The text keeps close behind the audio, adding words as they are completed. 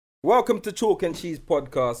Welcome to Chalk and Cheese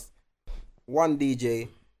Podcast. One DJ,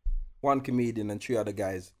 one comedian, and three other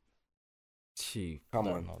guys. Chief. Come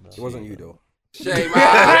on. It wasn't you though. Shame.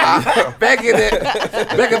 Begging it.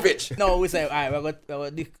 Begovic. No, we say, all right, we're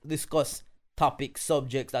going to discuss topics,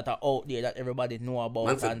 subjects that are out there that everybody know about.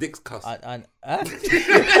 Man said dick's cuss. And I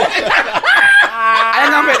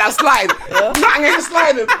ain't gonna make that slide. Nothing ain't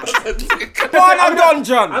sliding. One of the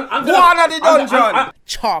dungeon. One of the dungeon.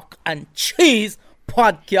 Chalk and Cheese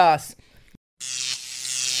Podcast.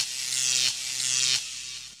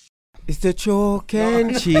 It's the Chalk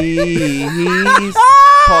and Cheese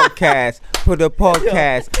Podcast. For the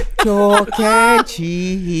podcast, Chalk and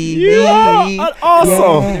Cheese. Yeah,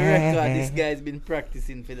 awesome. For the record, this guy's been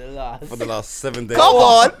practicing for the last 7 days. Come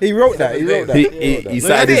on. He wrote that. He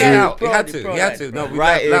started his out. He had to. No, we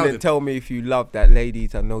Write in allowed and it. tell me if you love that,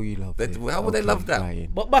 ladies. I know you love it. How would they love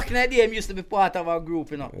that? But back in the day, he used to be part of our group,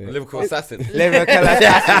 you know. Lyrical assassin. Lyrical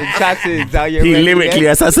assassins. He lyrically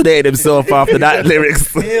assassinated himself after that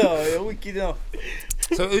lyrics. Yeah, wicked, you know.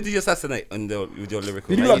 So who did you assassinate with your lyrical?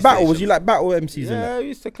 Did you like battle? Was you like battle MCs in Yeah, that? I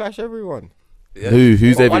used to clash everyone. Yeah.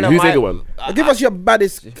 Who's One of my- everyone? Give us your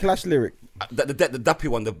baddest clash lyric. The duppy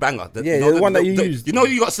one, the banger. Yeah, the one that you used. You know,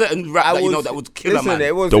 you got certain rap that you know that would kill a man.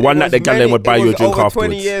 It was, The one it that was the gal many- would buy it you a was drink over afterwards.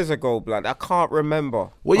 20 years ago, blood. I can't remember.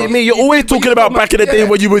 What do you mean? You're always talking about back in the day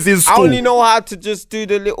when you was in I school. only know how to just do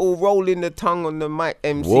the little rolling the tongue on the mic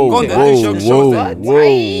MC. Whoa, Go on thing. then, show that.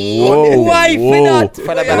 Why for that?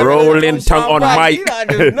 For the- Rolling tongue on mic.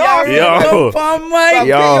 No, Yo. Get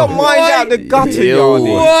Yo. your mind out the gutter, Yo.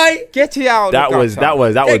 Yardy. Why? Get it out That the was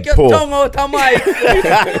gutter. Take your poor. tongue out of my.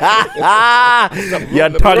 Your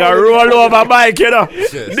tongue a roll over mic, you know. He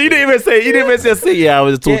didn't even say, yeah, I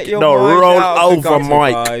was Get talking. your No, mind roll out the over gutter,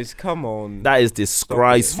 mic. guys. Come on. That is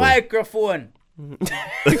disgraceful. Microphone.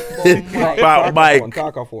 About mic.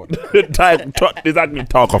 Talk off one. Exactly,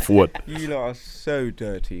 talk of what? You lot are so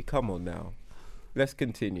dirty. Come on now. Let's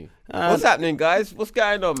continue. What's happening, guys? What's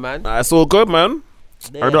going on, man? It's all good, man.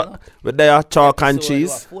 But they are Chalk and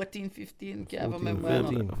Cheese. 14, 15, can't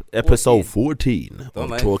remember. Episode 14 Don't of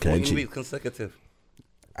mind. Chalk and 14 Cheese. weeks consecutive.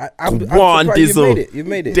 I'm Go on, surprised Dizzle. you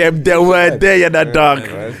made it. Them were there, you the dog.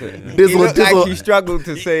 You look like you struggled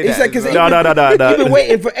to say It's that. like, 'cause as well. No. You've been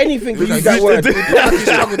waiting for anything to use that word. You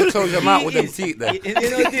struggle to close your mouth with them teeth there. You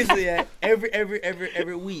know this, yeah.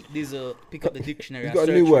 Every week, there's a pick up the dictionary. You got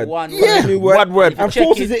a and new search word. One Yeah, new word. What word? And Check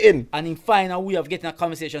forces it in. and in find a way of getting a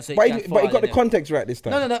conversation. So But you you can got the context right this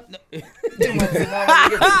time. No. That's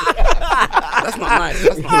not nice.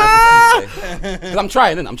 That's not nice. Because I'm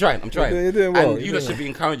trying, innit? I'm trying. You're doing well. And you lot should be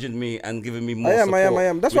encouraging me and giving me more I support.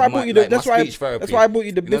 am. That's why I bought you the. That's why I bought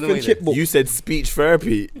you the You know Biff the and way Chip they- book. You said speech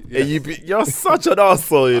therapy. And you're such an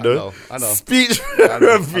arsehole, you know. I know. Speech I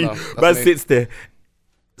know. therapy. That's Man me. sits there.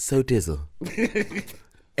 So Dizzle.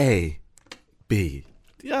 A. B.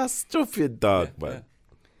 You're stupid dog, man.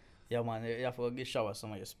 Yeah, man, you have to get shower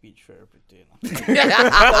some of your speech therapy too, you know. So we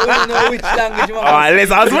know which language you want. Alright,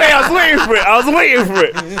 listen, I was waiting for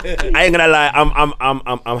it. I ain't gonna lie,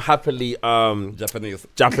 I'm happily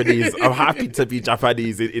Japanese. I'm happy to be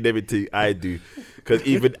Japanese in everything I do. Because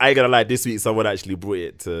even I ain't gonna lie, this week someone actually brought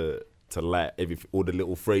it to like all the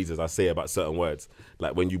little phrases I say about certain words.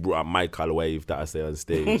 Like when you brought up microwave that I say on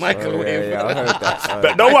stage. Microwave. Yeah, I heard that.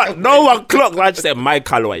 But no one clocked. I just said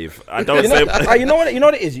microwave. I don't say. You know what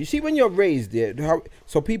it is. You see, when you're raised,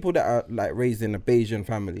 so people that are like raised in a Bayesian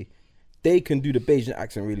family, they can do the Bayesian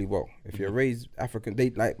accent really well. If you're raised African, they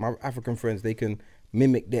like my African friends, they can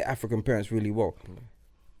mimic their African parents really well.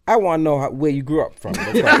 I want to know where you grew up from.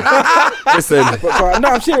 Listen. No,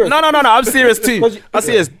 I'm serious. No. I'm serious too. I'm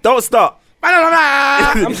serious. Don't stop.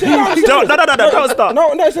 I'm serious. No, don't stop.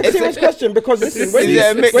 No, it's a serious question because listen, when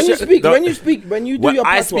you speak, when you do your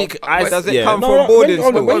patois, Does it yeah. come no, from boarding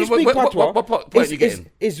school? when you speak patois, What point are you getting?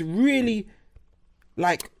 it's really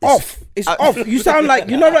like off. It's off. You sound like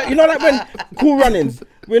you know like when Cool Runnings.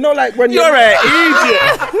 We know like when You're an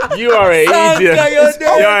idiot. You are an idiot. You're an idiot.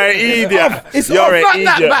 You're an idiot. It's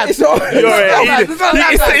off. You're an idiot.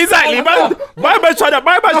 Exactly. My man trying to.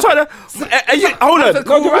 Hold on.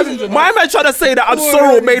 My man trying to say that I'm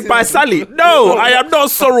sorrow made by Sally. No, I am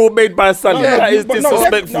not sorrow made by Sally. That is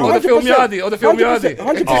disrespectful. Or the film Yardi.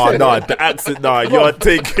 100%. Oh no, the accent. No, you're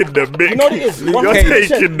taking the mick. You know what it is? You're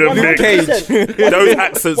taking the mick. 100%. Those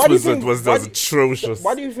accents Why do you think- was atrocious.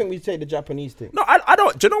 Why do you think we say the Japanese thing? No, I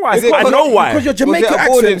don't. Do you know why? Is it I know why. Because your Was it Jamaican a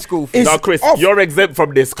boarding accent school thing? is No, Chris, off. you're exempt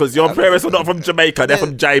from this because your parents are not from Jamaica. They're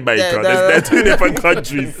from Jamaica. They're two different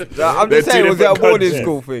countries. I'm They're just saying, two was it a different boarding countries.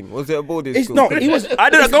 school thing? Was it a boarding It's school? not. thing? He was. I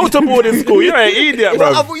didn't go to boarding school. You're an idiot,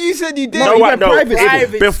 bro. I thought you said you did. No, No, he what? went No. private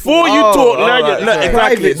school. Before you Oh, talk, learn alright, your, sorry. exactly.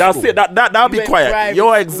 Private That's school. it. That'll be You went quiet. private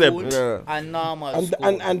You're school exempt. Yeah. And normal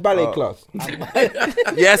school. And ballet class.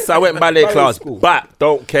 Yes, I went ballet Ballet class, school. but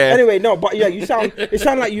don't care. Anyway, no, but yeah, it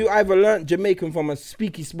sound like you either learnt Jamaican from a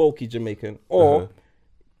speaky smoky Jamaican or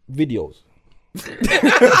videos.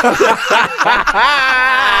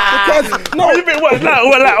 Because no, What you think? What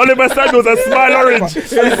like Oliver Samuels and Smile Orange,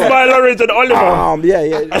 and Oliver.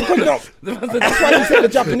 yeah. Because no, that's why you say the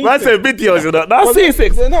Japanese. Man said videos, you know. Now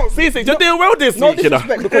C6, No, C6, you're doing well this no week, you know.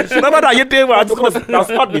 disrespect because No, you're doing well. I'm just gonna now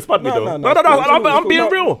spud me though. No, No, it's cool, I'm being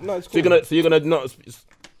it's cool. real. No, it's So cool. you're gonna not.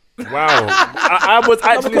 Wow, I was No,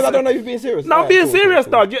 actually. because I don't know if you're being serious. No, I'm Alright, being cool, serious,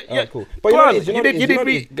 cool, dog. cool. Yeah, Alright, yeah. cool. But Go you know on, what it is, you know what it is, did know what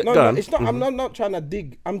be. it is. No, Go on. it's not. I'm not trying to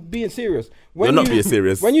dig. I'm being serious. You're not being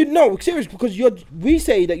serious. When serious because we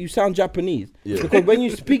say that you sound Japanese. Yeah. Because when you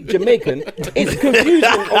speak Jamaican, it's confusing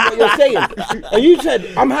on what you're saying. And you said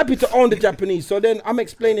I'm happy to own the Japanese. So then I'm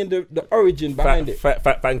explaining the origin behind it.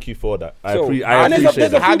 Thank you for that. I So, appreciate and there's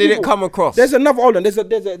that. a How few did it people- come across? There's another. Hold on. There's a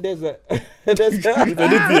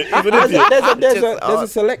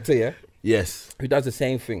selector, yeah, Yes. who does the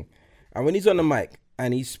same thing. And when he's on the mic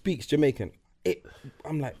and he speaks Jamaican,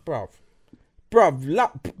 I'm like, bruv,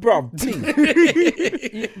 please.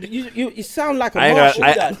 you sound like a marshal.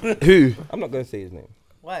 Who? I'm not going to say his name.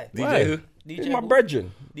 Why? DJ who? He's my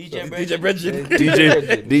brethren. DJ DJ Bridget.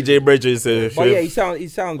 DJ Bridges. But yeah, he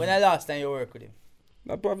sounds. When I last time you work with him?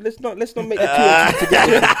 No, bruv, let's not make the two and two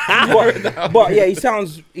together. but yeah, he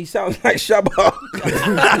sounds like Shabba.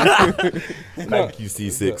 Thank you,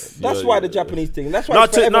 C6. That's why the Japanese thing. That's why No,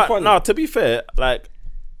 it's forever funny. to be fair, like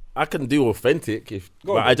I can do authentic Go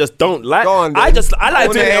but on, I just don't like. Go on, I then. like I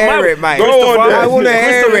wanna doing it hear my it, mate. Go on, I then. wanna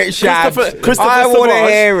hear it, Shabs. Christopher I wanna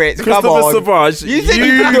Savage, hear it. Come Christopher on. Savage. You said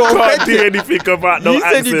you could do can't do authentic. anything about no You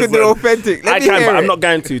said you could do accents, authentic. Let I me can, hear but I'm it. not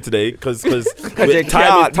going to today because you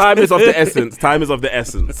can't. time is of the essence. Time is of the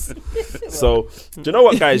essence. So, do you know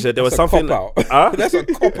what, guys? Yeah, there was something. Cop-out. Huh? That's a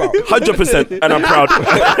cop out. 100%, and I'm proud.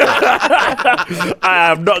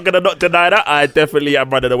 I am not gonna not deny that. I definitely am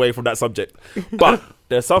running away from that subject. But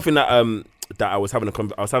there's something that I was having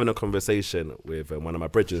a conversation with one of my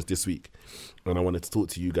brethren this week, and I wanted to talk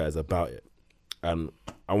to you guys about it. And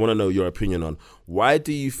I want to know your opinion on why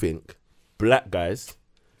do you think black guys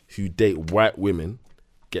who date white women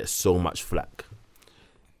get so much flack?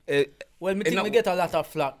 Well, me think we get a lot of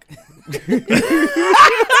flack.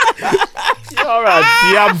 You're a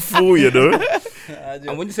damn fool, you know.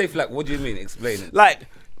 And when you say flack, what do you mean? Explain it. Like,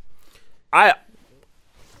 from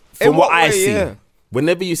In what what I way, see, yeah.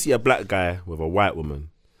 whenever you see a black guy with a white woman,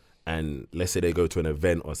 and let's say they go to an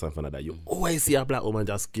event or something like that, you always see a black woman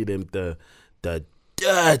just give them the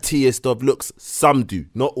dirtiest of looks. Some do,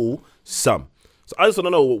 not all, some. So I just want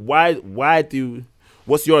to know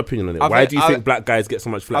what's your opinion on it? Why do you think black guys get so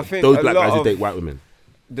much flack? I think Those a black lot guys who of- date white women.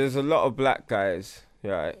 There's a lot of black guys,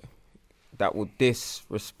 right, that will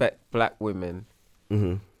disrespect black women,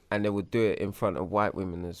 Mm-hmm. and they will do it in front of white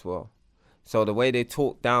women as well. So the way they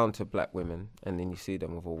talk down to black women, and then you see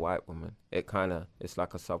them with a white woman, it's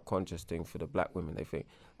like a subconscious thing for the black women. They think,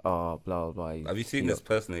 oh, blah, blah. Have you seen this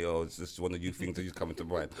personally, or is this one of you things that you coming to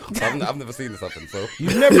mind? I've never seen this happen, so.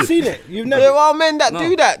 You've never seen it. You've never. There are men that No.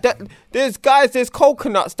 do that. There's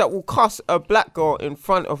coconuts that will cuss a black girl in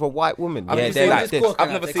front of a white woman. I've Yeah, never they're seen like this. this. I've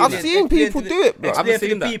never seen I've that. seen people do it, bro. I've Explain seen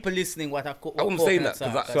to the that. people listening what a I wouldn't say that, 'cause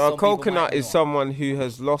coconuts are, So a some people coconut might is know. someone who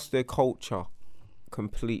has lost their culture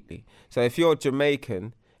completely. So if you're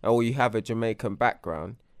Jamaican or you have a Jamaican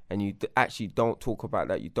background and you actually don't talk about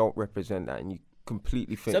that, you don't represent that, and you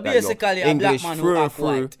completely think So that you're basically a black English man who through and act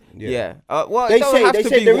through. white. Yeah. Well, They it don't say- have they to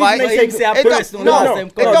say be the reason white. they But say- you say a It don't- person who no, has no, them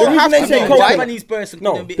it colours. don't the reason have they to say be coconut- white. Japanese person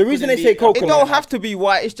No, couldn't be. the reason couldn't they say be- coconut- It don't have to be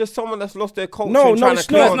white. It's just someone that's lost their culture. No, and no, trying it's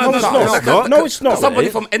to not. clone No, it's something not. else. No, it's not. Somebody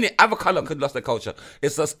from any other color could lost their culture.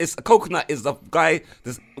 It's a coconut is the guy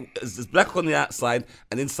is black on the outside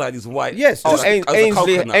and inside is white. Yes. Oh, Just- as a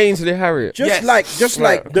coconut. Ainsley Harriet. Yes. Just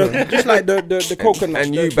like the coconut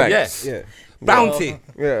And Eubanks. Yes. Yeah. Bounty.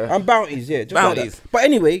 Yeah. And bounties, yeah. Just like Bounties. that. But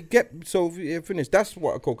anyway, finish. That's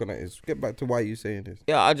what a coconut is. Get back to why you saying this.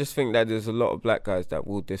 Yeah, I just think that there's a lot of black guys that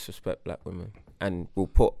will disrespect black women and will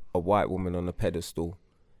put a white woman on a pedestal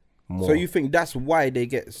more. So you think that's why they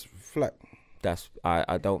get flack?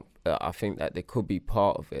 I don't. I think that they could be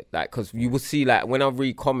part of it. Like, because you will see, like, when I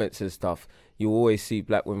read comments and stuff, you always see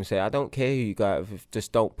black women say, "I don't care who you guys,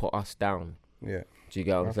 just don't put us down." Yeah. Do you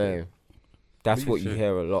get what I'm saying? That's what you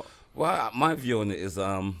hear a lot. Well, my view on it is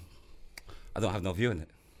I don't have no view on it.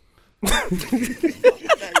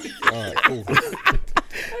 Alright, cool.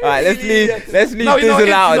 All right, let's leave No, you know Dizzle what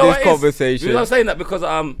out it is? of You know this what it is? conversation. You know what I'm saying that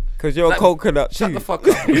because Because you're like, a coconut shut too. the fuck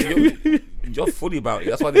up. You're fully about it.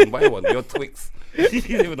 That's why I didn't buy one. You're Twix. You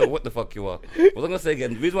don't even know what the fuck you are. What I'm gonna say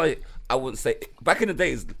again. The reason why I wouldn't say back in the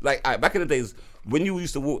days, when you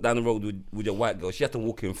used to walk down the road with your white girl, she had to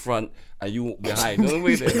walk in front and you walk behind. You know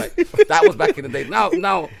what I mean? Like that was back in the day.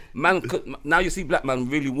 Now you see black man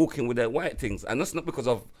really walking with their white things, and that's not because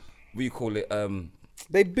of what you call it.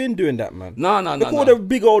 They've been doing that, man. No. Look, all the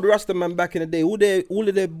big old Rasta man back in the day. All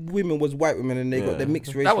of their women was white women, and they got their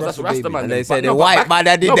mixed race. That's Rasta man. And they But say the no, but white back- man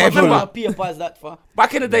that did no, but devil. remember, Papers that far.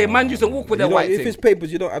 back in the day, man used to walk with their white If thing. it's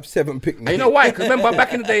papers, you don't have 7 picnics. And you know why? Because remember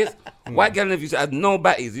back in the days, white girls used to have no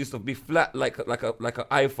batties. Used to be flat like an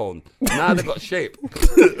iPhone. Now they got shape.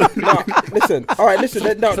 No, listen. All right,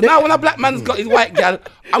 listen. No, So now when a black man's got his white gal,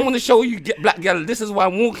 I'm gonna show you black gal. This is why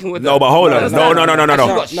I'm walking with her. No, but hold on. No.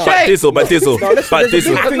 But Dizzle. no, listen, there's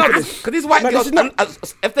a big thing to this. Because these white No, girls, this is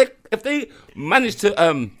not- if they manage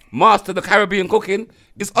to master the Caribbean cooking,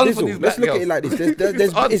 it's on for Dizzle, these black let's look girls. at it like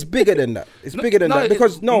this. on. It's bigger than that. It's bigger than no, that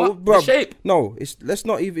because the bro, shape. no, let's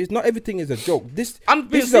not even. It's not everything is a joke. I'm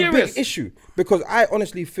being this is a serious. big issue because I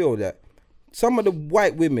honestly feel that some of the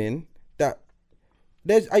white women that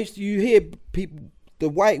you hear people, the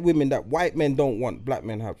white women that white men don't want, black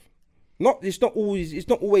men have. It's not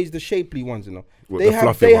always the shapely ones, you know. What, They the have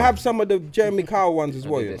fluffy they one? have some of the Jeremy Kyle ones as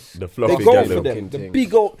well, you know. The fluffy They go girl for look. them. The things.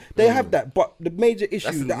 big old, they have that. But the major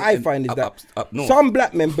issue That's that I in- find is up- that up north. some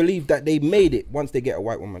black men believe that they made it once they get a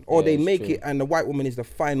white woman, or Yeah, they it's make true. it and the white woman is the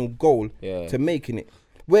final goal Yeah. to making it.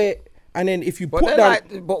 And then if you But put they're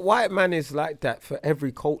down but white man is like that for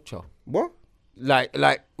every culture. what?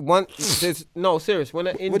 Like one. There's no serious. When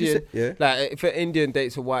an What'd you Indian, say? Yeah. like if an Indian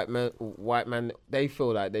dates a white man, they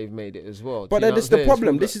feel like they've made it as well. But this is the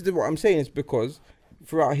problem. This is what I'm saying is because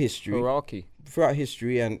throughout history, hierarchy.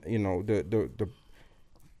 and you know the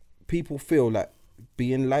people feel like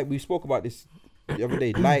being light. We spoke about this the other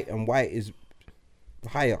day. Light and white is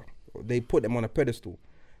higher. They put them on a pedestal.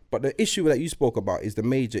 But the issue that you spoke about is the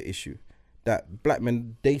major issue that black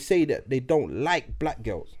men, they say that they don't like black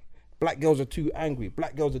girls. Black girls are too angry.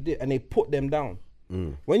 Black girls are and they put them down.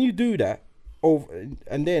 When you do that,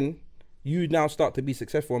 and then you now start to be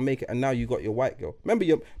successful and make it, and now you got your white girl. Remember,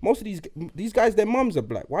 most of these guys, their mums are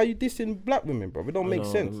black. Why are you dissing black women, bro? It don't make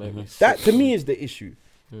sense. That to me is the issue.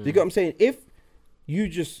 Do you get what I'm saying? If you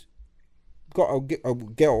just got a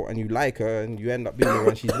girl and you like her and you end up being with her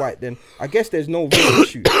and she's white, then I guess there's no real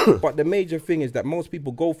issue. But the major thing is that most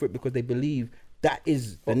people go for it because they believe that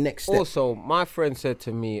is the next step. Also, my friend said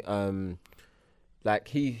to me, like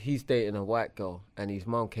he's dating a white girl, and his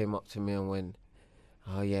mom came up to me and went,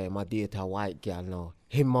 "Oh yeah, my date a white girl. No,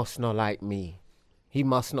 he must not like me. He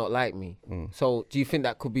must not like me." So, do you think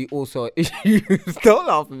that could be also an issue? Don't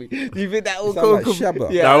laugh at me. Do you think that sound also like could?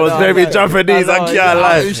 Shabba. That was very Japanese. I can't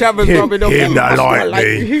lie. Shabba's rubbing off. Him that like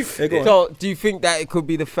me. So, do you think that it could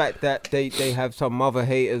be the fact that they have some mother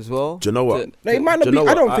hate as well? Do you know what? No, it might not Do you be. know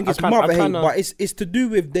I what? don't think it's kinda- mother hate, kinda- but it's to do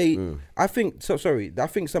with I think so. Sorry, I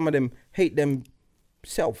think some of them hate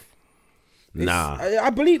themselves. Nah. I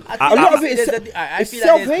believe a I lot of it is I it's feel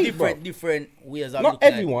like there's self-hate, bro. different ways of Not looking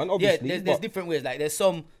at everyone, it. obviously, Yeah, there's but- different ways. Like there's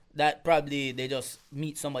some that probably they just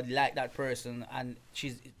meet somebody like that person and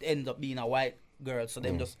she's ends up being a white girl, so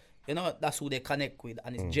them just that's who they connect with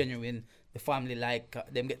and it's genuine. The family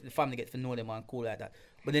the family get to know them and cool like that.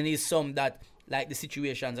 But then there's some that like the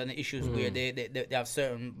situations and the issues where they have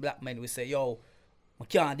certain black men who say, yo, I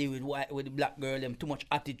can't deal with the black girl, them too much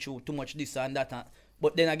attitude, too much this and that.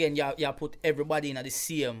 But then again, you put everybody in the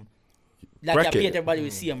same, like bracket. you paint everybody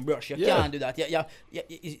with the same brush. You can't do that.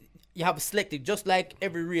 You have selected, just like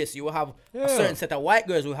every race, you will have a certain set of white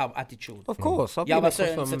girls who have attitude. Of course, I've You have been a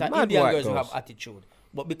certain across some set of mad Indian white girls who have attitude.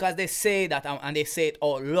 But because they say that and they say it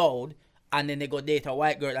out loud, and then they go date a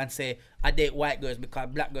white girl and say, I date white girls because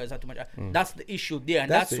black girls are too much. That's the issue there. And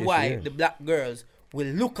That's that's the why issue, yeah. the black girls will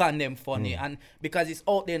look on them funny. And because it's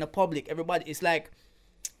out there in the public, everybody, it's like,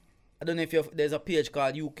 I don't know if there's a page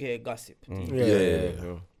called UK Gossip.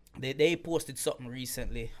 Yeah. They posted something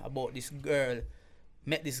recently about this girl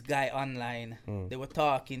met this guy online. They were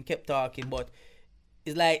kept talking, but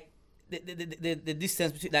it's like the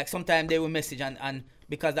distance between, like sometimes they will message and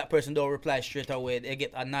because that person don't reply straight away, they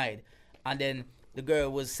get annoyed. And then the girl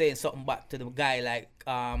was saying something back to the guy like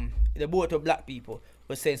they both were black people,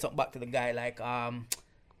 was saying something back to the guy like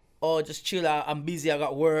oh, just chill out, I'm busy, I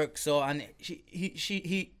got work. So and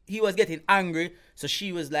he was getting angry, so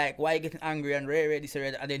she was like, why you getting angry and this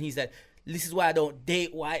and then he said, this is why I don't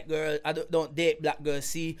date white girls. I don't date black girls.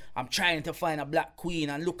 See, I'm trying to find a black queen,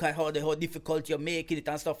 and look at how difficult you're making it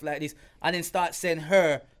and stuff like this. And then start sending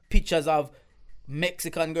her pictures of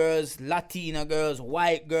Mexican girls, Latina girls,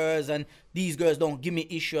 white girls, and these girls don't give me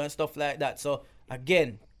issue and stuff like that. So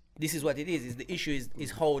again, this is what it is. The issue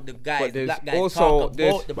is how the guys, black guys, talk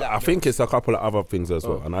about the black I girls. think it's a couple of other things as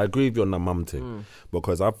well, and I agree with you on the mum thing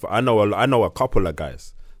because I know a couple of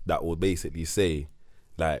guys that will basically say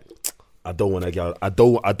like, I don't want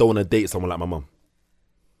to date someone like my mum.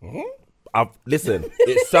 Listen,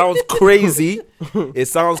 it sounds crazy. It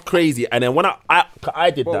sounds crazy. And then when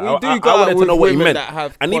I did that, I wanted to know what he meant.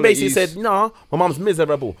 And he basically said, "No, my mum's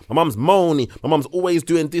miserable. My mum's moany. My mum's always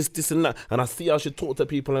doing this, and that. And I see how she talk to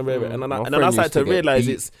people and whatever." And then I started to realize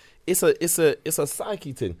it's a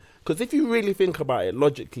psyche thing. Because if you really think about it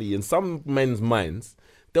logically, in some men's minds,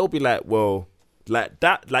 they'll be like, "Well, like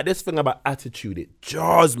this thing about attitude, it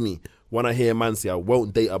jars me when I hear a man say I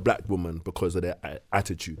won't date a black woman because of their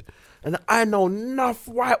attitude." And I know enough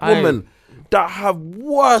white women that have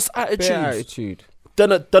worse attitudes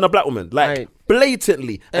than a black woman, like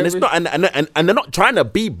blatantly. And it's not, and they're not trying to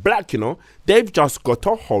be black, you know. They've just got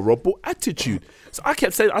a horrible attitude. So I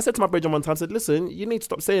said to my brother one time, I said, "Listen, you need to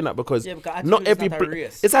stop saying that because not every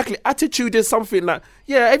exactly attitude is something that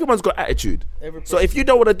everyone's got attitude. So if you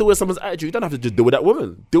don't want to deal with someone's attitude, you don't have to just deal with that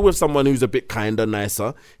woman. Deal with someone who's a bit kinder,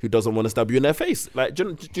 nicer, who doesn't want to stab you in their face. Like,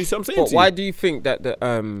 do you see what I'm saying? But why do you think that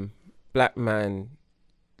the black man,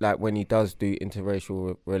 like when he does do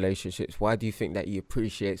interracial relationships, why do you think that he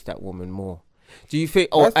appreciates that woman more? Do you think?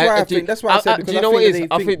 That's why I think. That's why I said. Do you know what it is?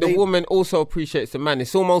 I think the woman also appreciates the man.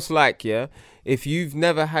 It's almost like if you've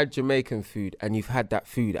never had Jamaican food and you've had that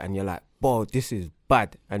food and you're like, "Boy, this is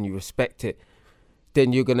bad," and you respect it,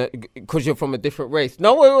 then you're gonna, because you're from a different race.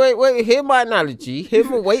 No, wait. Hear my analogy. Wait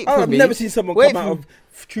for me. I've never seen someone come out of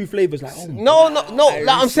True Flavors like, no. Like,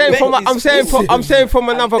 I'm saying from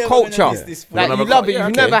another culture. Like you love it.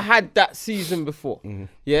 You've never had that season before.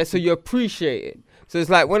 Yeah, so you appreciate it. So it's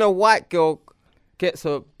like when a white girl gets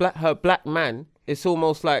her black man, it's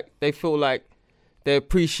almost like they feel like they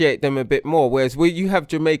appreciate them a bit more. Whereas where you have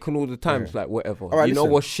Jamaican all the time, it's like whatever. Right, you know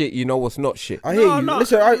what's shit, you know what's not shit. I hear you.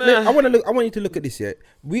 Listen, I want you to look at this here.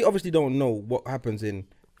 We obviously don't know what happens in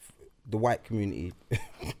the white community.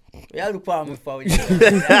 Yeah, look for me for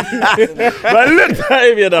But look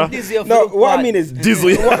at him, you know. No, what I mean is,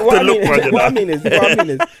 Diesel. what I mean is, we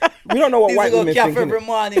don't know what white women think. every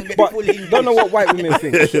morning, But don't know what white women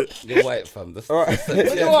think. You're white, fam. You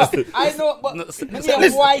know what? I know, but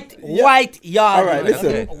white yard. All right,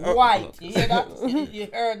 listen. White. You hear that? You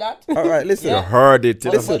heard that? All right, listen. You heard it.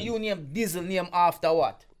 Listen. You name Diesel name after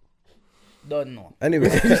what? Don't know. Anyway,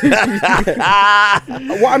 what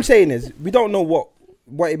I'm saying is, we don't know what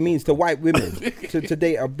it means to white women to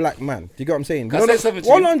date a black man. Do you get what I'm saying? Can I say something to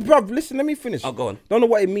Hold you? on, bruv. Listen, let me finish. Oh, go on. Don't know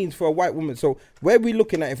what it means for a white woman. So where we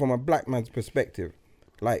looking at it from a black man's perspective,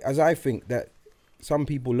 like as I think that some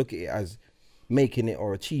people look at it as making it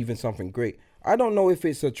or achieving something great. I don't know if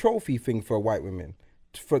it's a trophy thing for white women,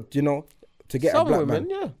 to get Some a black women, man.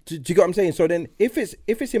 yeah. Do you get what I'm saying? So then, if it's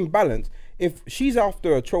in balance, if she's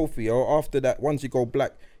after a trophy or after that, once you go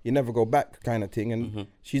black, you never go back kind of thing, and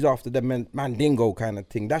she's after the mandingo kind of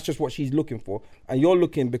thing. That's just what she's looking for, and you're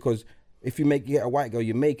looking because if you get a white girl,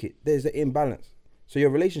 you make it. There's an imbalance, so your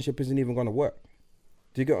relationship isn't even going to work.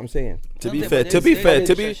 Do you get what I'm saying? To be fair,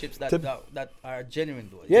 that are genuine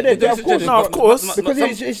though. Yeah, of course. No, of course. Because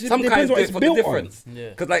it depends what it's built on. Yeah.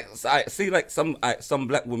 Because like I see like some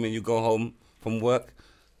black women, you go home from work,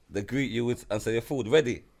 they greet you with and say your food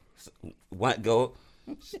ready. White girl,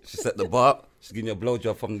 she set the bar. She's giving you a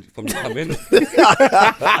blowjob from you come in.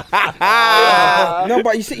 No,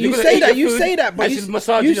 but you say that, but she's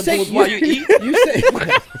massaging your balls while you eat. You say.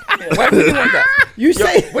 Why would you want that? You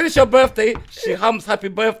say. When it's your birthday, she hums happy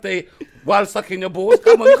birthday while sucking your balls.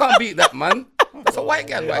 Come on, you can't beat that, man. That's a white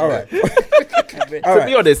girl, All right. To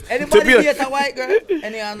be honest, Anybody date a white girl?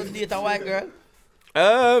 Anyone date a white girl?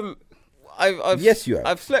 Yes, you have.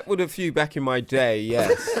 I've slept with a few back in my day,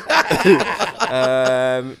 yes.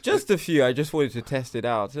 Just a few. I just wanted to test it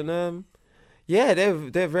out, and yeah,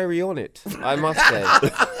 they're very on it. I must say,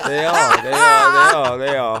 they are.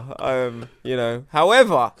 You know,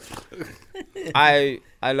 however, I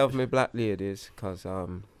love my black ladies because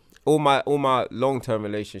all my long-term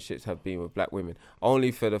relationships have been with black women. Not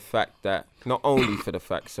only for the fact,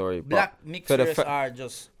 sorry, black but mixed for the race are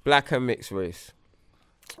just black and mixed race.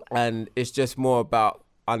 And it's just more about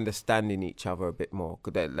understanding each other a bit more,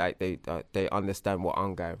 because they understand what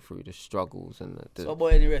I'm going through, the struggles and the. So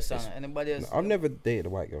about any rest on it? Anybody else? I've never dated a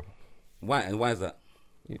white girl. Why? And why is that?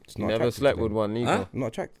 It's You not never attracted slept to with them. one either. Huh? I'm not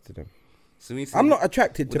attracted to them. So we I'm not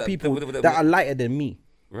attracted to that- people with that- that are lighter than me.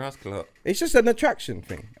 Rascal. It's just an attraction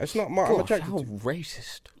thing. It's not my. I'm Gosh, attracted how to.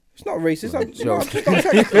 racist. It's not racist. I'm just not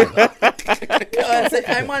attracted to it.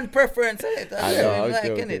 I'm on preference. I know, like,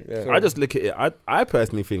 okay, innit? yeah. I just look at it. I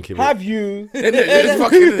personally think if it, Have you?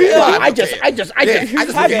 I just. I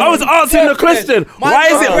was answering the question. Why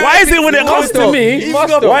is it when it comes to me?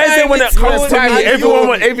 Why is it when it comes to me? Everyone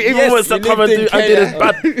wants to come and do this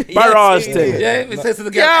barrage thing. Yeah, it says to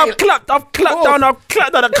the girl. Yeah, I've clapped down a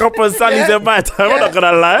couple of sunnies in my time. I'm not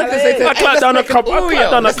gonna lie. I clapped down a couple.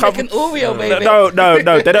 Let's make an Oreo, baby. No,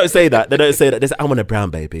 they don't say that. They say, I want a brown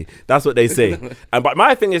baby. That's what they say. But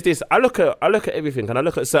my thing is this: I look at everything, and I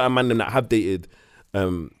look at certain men that have dated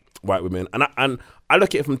white women, and I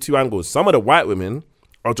look at it from two angles. Some of the white women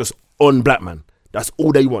are just on black man. That's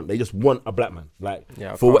all they want. They just want a black man, like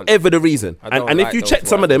for whatever the reason. And if you check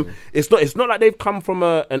some of them, it's not like they've come from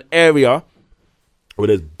an area where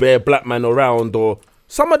there's bare black man around, or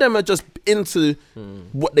some of them are just into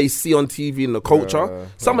what they see on TV in the culture.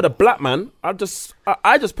 Some of the black man, I just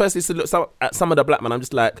personally look at some of the black men. I'm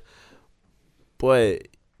just like, boy,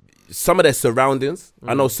 some of their surroundings.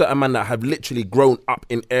 I know certain men that have literally grown up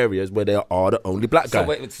in areas where they are the only black guy. So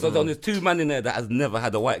wait, so there's two men in there that has never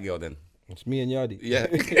had a white girl then? It's me and Yardi. Yeah.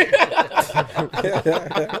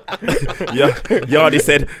 Yardi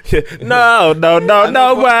said, no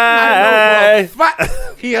way.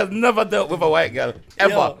 Fact, he has never dealt with a white girl.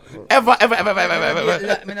 Ever. Ever.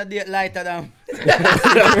 I'm gonna date lighter down.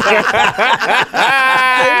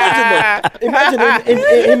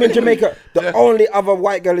 Imagine him in Jamaica. The only other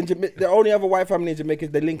white girl in Jamaica, the only other white family in Jamaica,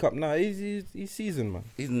 they link up. Nah, he's seasoned, man.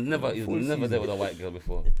 He's never dealt with a white girl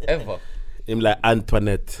before. Ever. Him like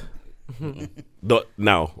Antoinette. Not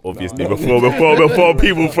now, obviously. Before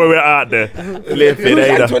people throw it out there. Not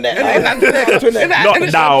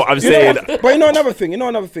now. I'm saying. But you know another thing.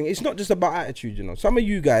 It's not just about attitude. You know, some of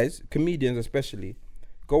you guys, comedians especially,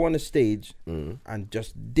 go on the stage and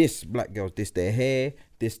just diss black girls, diss their hair,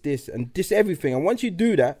 diss and diss everything. And once you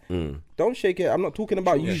do that, don't shake it. I'm not talking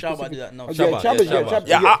about you. Shabba do that now. Shabba.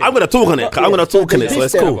 Yeah, I'm gonna talk on it. I'm gonna talk on it, so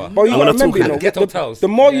it's cool. But you gotta remember, you know, the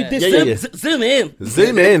more you diss them, Zoom in.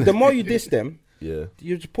 Zoom in. the more you diss them, Yeah.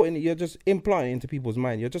 you're just implanting into people's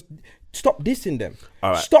mind. You're just stop dissing them.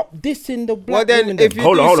 All right. Stop dissing the black Well, then, women. if you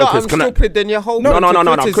Hold on, do Chris, something stupid, then you're holding No, to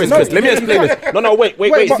Chris, criticism. let me explain this. No, wait, but-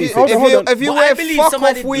 Cece. hold on. If you But wear I believe fuck some of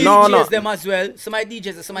off the weed, DJs them as well. Some of the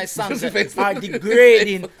DJs and some of the songs are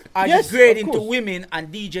degrading Yes, degrading of to course. women,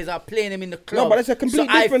 and DJs are playing them in the club. but it's a complete so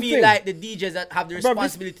different I feel thing. like the DJs that have the this-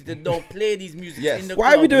 responsibility to don't play these music in the club.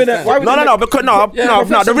 Why are we doing that? Why are we doing No, that? because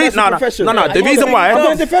the reason why. I'm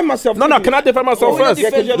gonna defend myself. No, can I defend myself Oh, first? yeah,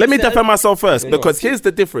 defend Let me yourself. defend myself first, because here's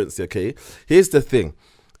the difference, okay? Here's the thing.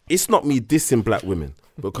 It's not me dissing black women,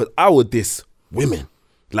 because I would diss women,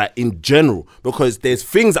 like in general, because there's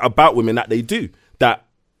things about women that they do that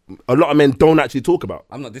a lot of men don't actually talk about.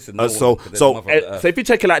 I'm not dissing no So woman, 'cause there's a mother on earth. if you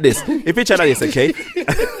check it like this, okay?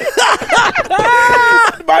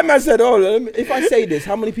 My man said, "Oh, if I say this,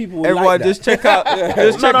 how many people will everyone like that?" just check out.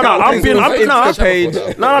 Just check No, out I'm being, Insta page.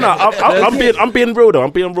 I'm being real though.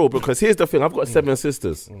 I'm being real, because here's the thing. I've got 7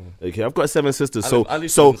 sisters. Okay, I've got 7 sisters. I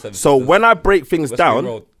live So with 7 so sisters. when I break things West Green down,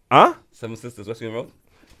 Road. huh? 7 Sisters, West Green Road.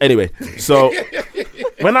 Anyway, so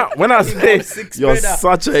when I say you're brother.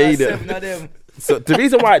 such a idiot. 7 of them. So the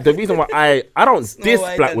reason why I don't diss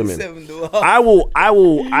white black and women, 7 do. I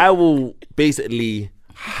will basically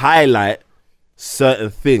highlight certain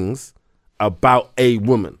things about a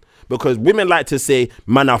woman, because women like to say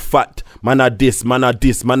man are fat, man are this, man are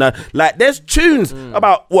this, man are like. There's tunes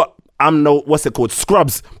about what's it called,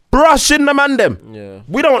 scrubs brushing the man them. Yeah.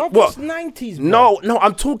 We don't That's what. 90s, bro. No,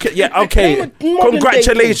 I'm talking. Yeah, okay. Name a modern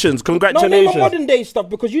Congratulations. No, name a modern day stuff,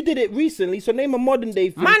 because you did it recently. So name a modern day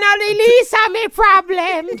thing. Man, I release me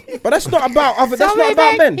problem. But that's not about other. That's not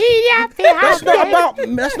about men. That's not about.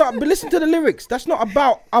 That's not. But listen to the lyrics. That's not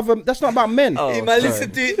about other. That's not about men. He might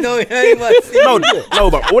listen to it. No, he might see it.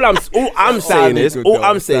 No, but all I'm saying is, good,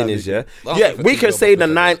 though. yeah, we can say the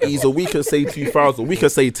 90s, or we can say 2000, we can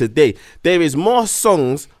say today. There is more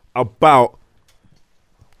songs about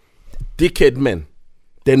dickhead men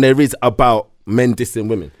than there is about men dissing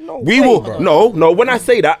women. No, when I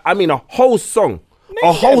say that, I mean a whole song.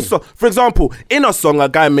 Song. For example, in a song, a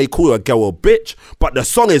guy may call a girl a bitch, but the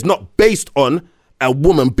song is not based on a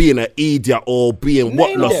woman being an idiot or being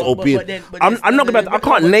what loss or being. I'm not gonna. I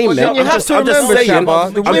can't name them. You have to remember,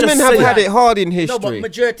 Shabba, the women have had it hard in history. No, but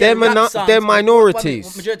majority of rap songs, they're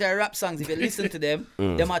minorities. Majority of rap songs, if you listen to them,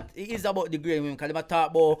 it is about the grey women. Because they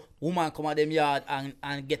talk about woman come out them yard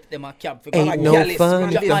and get them a cab. Ain't no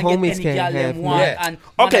fun if the homies can't have one.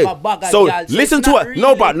 Okay, so listen to it.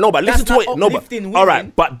 No, but listen to it. No, but all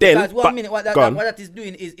right, but then. Because 1 minute, what that is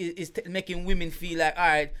doing is making women feel like, all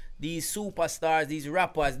right, these superstars, these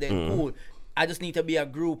rappers, they're cool. I just need to be a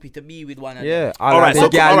groupie to be with one another. Yeah, alright, the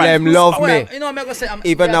girl them love me. You know, I'm gonna say,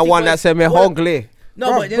 even the one that said me ugly.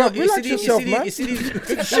 No, but you know, you see these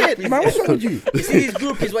shit, man. What's wrong with you? You see these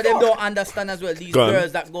groupies, what they don't understand as well. These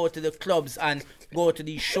girls that go to the clubs and go to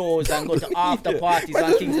these shows and go to after parties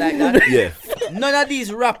and things like that. Yeah. None of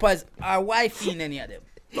these rappers are wifing any of them.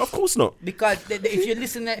 Of course not. Because if you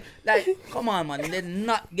listen, like, come on, man, they're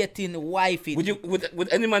not getting wifey. Would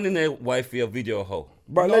any man in their wifey a video hoe?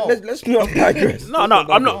 But let's not digress. No,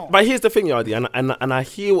 I'm not. But here's the thing, Yardi, and I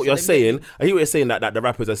hear what you're saying. I hear what you're saying that the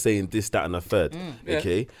rappers are saying this, that, and the third.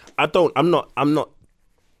 Okay, I'm not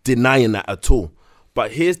denying that at all.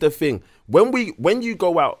 But here's the thing: when you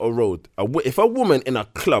go out a road, if a woman in a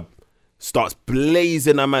club starts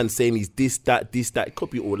blazing a man saying he's this, that, it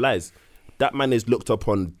could be all lies. That man is looked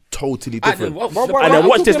upon totally different. And then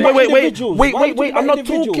watch this. Wait. I'm not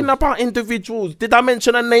talking about individuals. Did I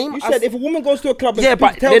mention a name? You said if a woman goes to a club and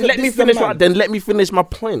but then let me finish. Then let me finish my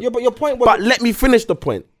point. Yeah, but your point was. But let me finish the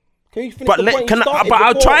point. Can you finish the point? But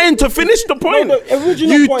I'm trying to finish the point. No, the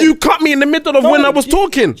original point. You cut me in the middle of when I was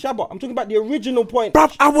talking. Shabba, I'm talking about the original point.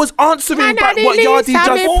 Bruv, I was answering back what Yardi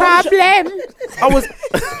just... problem. I was...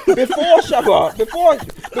 Before Shabba, before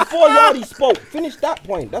Yardi spoke, finish that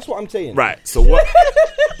point. That's what I'm saying. Right, so what...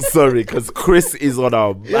 Sorry, because Chris is on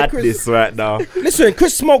our madness right now. Listen,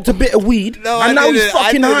 Chris smoked a bit of weed, and now he's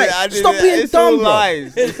fucking high. Stop being dumb, bro.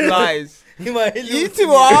 It's lies. You two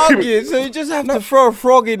are arguing, so you just have to throw a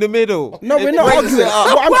frog in the middle. No, we're not arguing.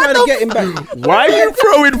 What I'm trying to get him back. Why are you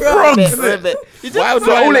throwing frogs? That's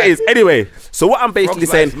all it is. Anyway, so what I'm basically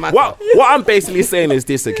saying, what I'm basically saying is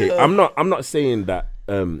this. Okay, I'm not saying that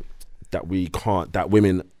that we can't, that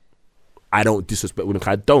women, I don't disrespect women.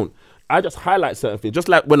 'Cause I don't. I just highlight certain things. Just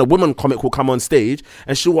like when a woman comic will come on stage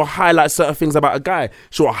and she will highlight certain things about a guy.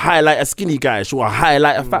 She will highlight a skinny guy. She will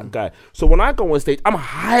highlight a fat guy. So when I go on stage, I'm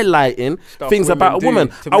highlighting things about a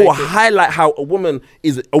woman. I will highlight how a woman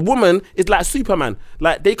is like Superman.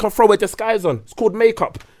 Like they can throw a disguise on. It's called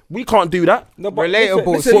makeup. We can't do that. No, but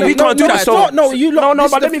relatable. Listen, so we can't do that. But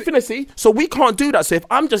let me finish. See, so we can't do that. So if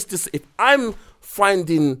I'm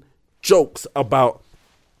finding jokes about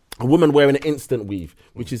a woman wearing an instant weave,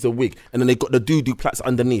 which is a wig, and then they got the doo-doo plaits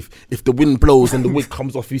underneath. If the wind blows and the wig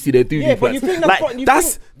comes off, you see their doo-doo plaits. But you think that's funny?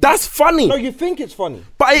 That's funny. No, you think it's funny.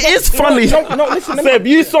 But it is funny. No, listen. So if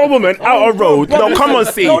you saw a woman out on road, come on,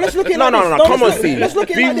 see. No, let's look at it like this. No, come on, see. Let's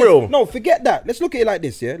look at it like this. Be real. No, forget that. Let's look at it like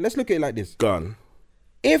this, yeah? Let's look at it like this. Gone.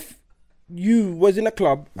 If you was in a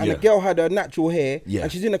club and a girl had her natural hair and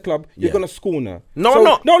she's in a club, you're gonna scorn her. No, I'm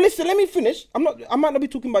not. No, listen, let me finish. I might not be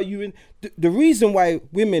talking about you. The reason why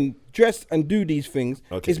women dress and do these things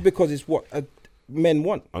is because it's what men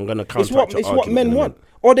want. I'm gonna counteract your argument. It's what men want,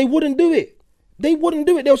 or they wouldn't do it. They wouldn't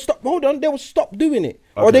do it. They'll stop. Hold on. They'll stop doing it,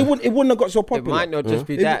 or they wouldn't. It wouldn't have got so popular. It might not just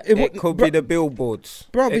be that. It could be the billboards,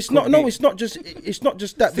 bro. It's not. No, it's not just. It's not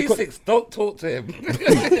just that. C6, don't talk to him.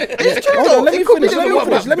 Hold on. Let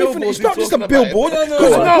me finish. It's not just a billboard. What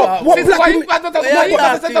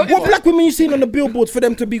black women you seen on the billboards for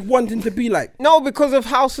them to be wanting to be like? No, because of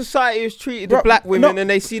how society has treated the black women, and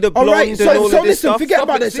they see the blonde and all of this stuff. Forget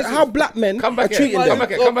about this. How black men are treating them.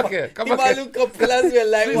 Come back here. Come back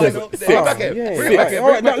here. All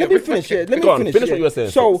right, now let me finish here. Finish what you were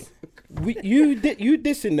saying. So, you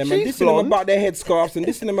dissing them and dissing them about their headscarves and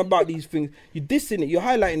dissing them about these things. You dissing it. You're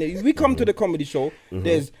highlighting it. We come to the comedy show.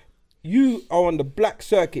 You are on the black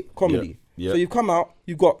circuit comedy. So you come out.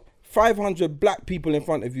 You got 500 black people in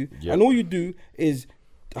front of you, and all you do is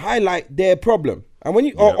highlight their problem. And when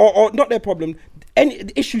you or not their problem, any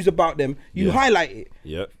issues about them, you highlight it.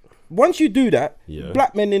 Yeah. Once you do that,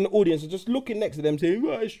 black men in the audience are just looking next to them saying,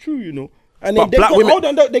 "Well, it's true, you know." And but they black go, women, hold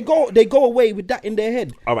on, they go away with that in their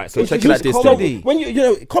head. All right, so check it like this. Comedy. When you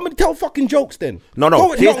know, comedy, tell fucking jokes then.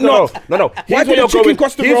 No. Here's where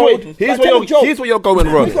you're going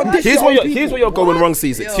wrong. Here's where you're going wrong,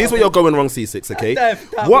 C6. Here's where you're going wrong, C6. Okay.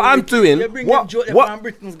 What I'm doing. What?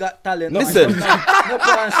 Britain's Got Talent. Listen.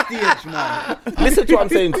 Listen to what I'm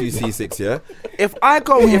saying to you, C6. Yeah.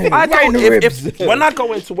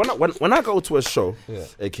 When I go to a show,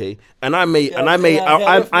 okay, and I may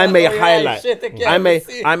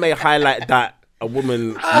highlight that a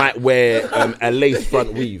woman might wear a lace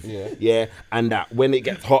front weave, and that when it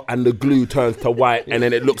gets hot and the glue turns to white and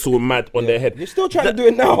then it looks all mad on their head. You're still trying to do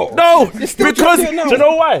it now. No, You're still because trying to do it now. do you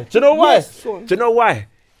know why? Do you know why? Yes, go on. Do you know why?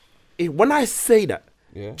 When I say that,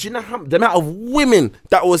 do you know the amount of women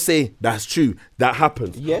that will say that's true, that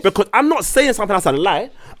happens? Yes. Because I'm not saying something that's a lie.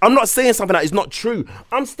 I'm not saying something that is not true.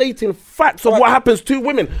 I'm stating facts of what happens to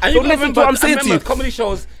women. And So you listen to what I'm saying to you. comedy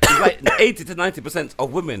shows is like 80 to 90%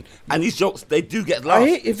 of women, and these jokes they do get laughs.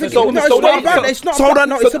 It's So not wait, about. It's not so about. hold on,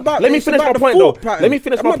 No, so it's about. let me it's finish about my the point, thought though. pattern. Let me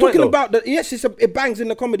finish I'm my not point, talking though. about the. Yes, it bangs in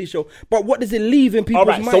the comedy show, but what does it leave in people's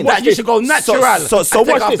Alright, so minds? watch That you should go natural. So and take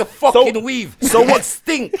watch off this. the fucking So- weave. so what-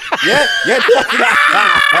 stink? Yeah,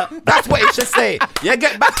 fucking stink. That's what it should say. Yeah,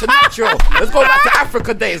 get back to natural. Let's go back to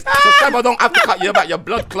Africa days. So Shabba don't have to cut you about your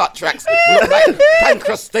blood clot tracks. Look like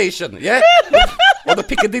Pancras Station. Yeah, or the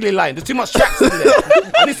Piccadilly line. There's too much tracks in there.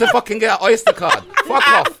 I need to fucking get an Oyster card. Fuck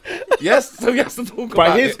off. Yes, so we have to talk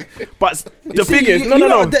about it. But the You see, thing is, you-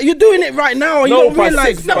 no. You're doing it right now, and No, you don't but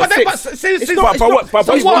realize. six, No, but but six. But since- it's not. but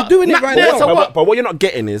You're doing it right Yeah, now. so what? But what you're not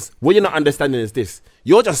getting is, what you're not understanding is this.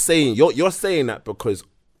 You're just saying, you're saying that because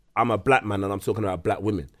I'm a black man and I'm talking about black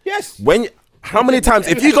women. Yes. How many times,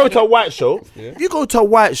 if you go to a white show, you go to a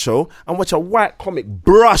white show and watch a white comic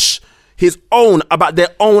brush his own about their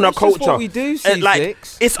own That's culture. just what we do, And like,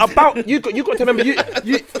 C6. it's about, you got to remember,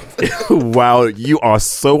 you wow, you are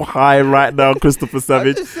so high right now, Christopher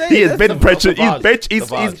Savage. just saying, He is that's bench pressing, he's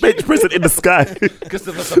Savage. bench pressing in the sky.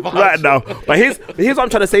 Christopher Savage. Right now. But here's what I'm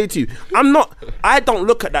trying to say to you. I don't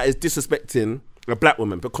look at that as disrespecting a black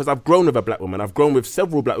woman, because I've grown with a black woman. I've grown with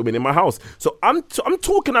several black women in my house. So I'm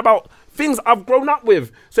talking about things I've grown up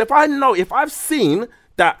with. So if I've seen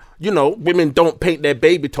that, women don't paint their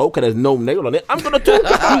baby toe because there's no nail on it, I'm gonna talk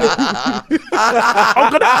about it.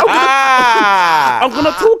 I'm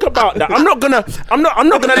gonna talk about that. I'm not gonna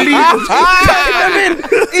leave. Chucking them in.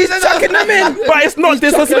 He's chucking them in. But it's not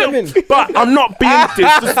He's chucking them disrespectful. in. But I'm not being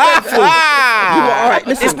disrespectful. All right,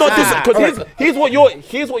 listen. It's not this because here's what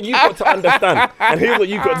you got to understand, and here's what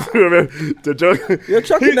you got to remember. You're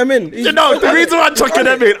chucking them in. The reason why I'm chucking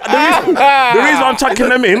them in, the reason why I'm chucking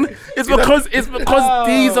them in is because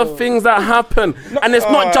these are things that happen, and it's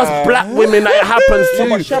not just black women that it happens No,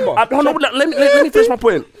 but to. Shabba, Let me finish my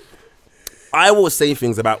point. I will say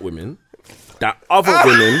things about women that other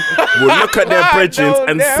women will look at their brethren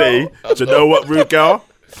and say, "Do you know what, rude girl?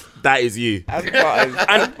 That is you."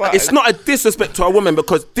 And it's not a disrespect to a woman,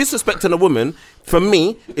 because disrespecting a woman, for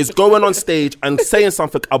me, is going on stage and saying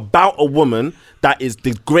something about a woman that is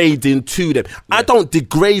degrading to them. I don't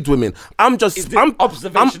degrade women. I'm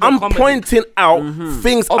pointing out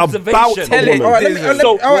things about Observation. a woman. All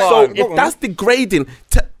right, So go if on. that's degrading,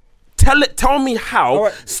 tell me how. All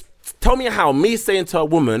right. Tell me how me saying to a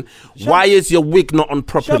woman, "Why is your wig not on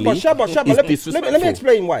properly?" Shabba. is Let me disrespectful.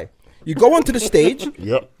 explain why. You go onto the stage.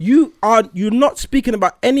 Yep. You're not speaking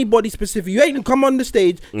about anybody specific. You ain't come on the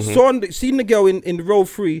stage, seen the girl in the row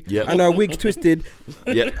 3 Yep. and her wig twisted,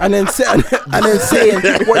 Yep. and then saying what you're saying.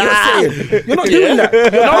 You're not doing that.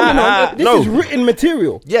 No. This No. is written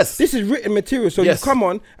material. Yes. This is written material. So Yes. you come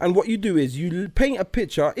on, and what you do is you paint a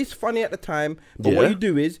picture. It's funny at the time, but Yeah. what you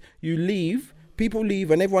do is you leave. People leave,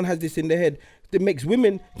 and everyone has this in their head. That makes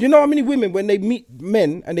women. Do you know how many women, when they meet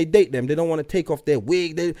men and they date them, they don't want to take off their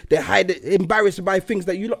wig. They hide it, embarrassed by things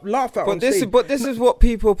that you laugh at. on stage. But this is what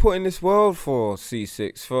people put in this world for,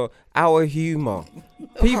 C6, for our humour.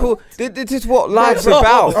 People, this is what life's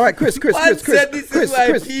about. All right, Chris. Man said this is why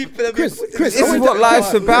people have been Chris, putting Chris, This I is want what to-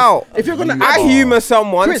 life's about. If you're gonna I add, humour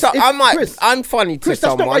someone, Chris, so if- Chris, I'm funny to Chris,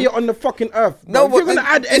 that's not why someone. you're on the fucking earth. No, bro. If but you're gonna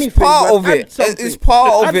add it's anything, part bro, of add it. something. It's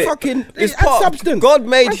part of Add it. Fucking, It's add part. substance. God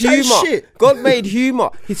made Man, chat humour. shit. God made humour.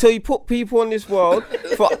 So he put people in this world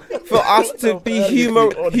for us to be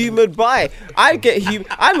humoured by. I get humor.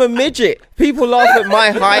 I'm a midget. People laugh at my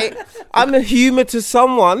height. I'm a humour to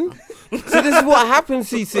someone. So this is what happens,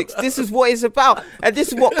 C6. This is what it's about. And this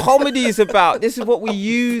is what comedy is about. This is what we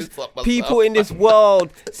use people in this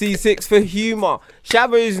world, C6, for humour.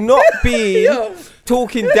 Shabba is not being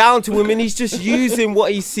talking down to women. He's just using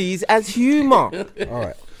what he sees as humour. All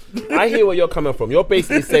right. I hear where you're coming from. You're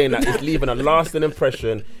basically saying that it's leaving a lasting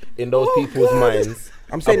impression in those people's minds.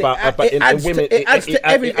 I'm saying about it adds women. to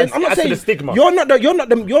everything. I'm not adds to saying the stigma.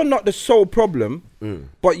 you're not the sole problem,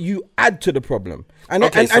 but you add to the problem. And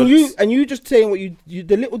Okay, and you just saying what you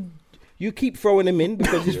You keep throwing them in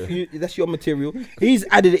because that's your material. He's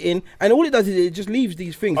added it in, and all it does is it just leaves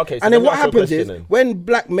these things. Okay, so and then let me what ask you a happens question is then. when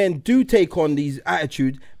black men do take on these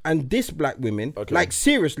attitudes and diss black women, Okay. like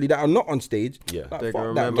seriously, that are not on stage, Yeah. like, They fuck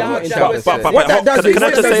can that. remember I'm not what into that that. was but What that does is can I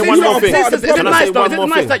just say you one lot more are thing? part of Is the it Can I problem. nice say though? one Is it more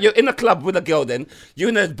nice thing? that you're in a club with a girl then, you're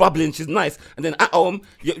in there bubbling, she's nice, and then at home,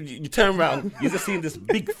 you turn around, you're just seeing this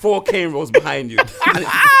big 4 cane rolls behind you, and it's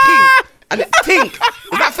tink, and it's tink.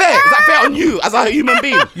 Is that fair? Is that fair on you as a human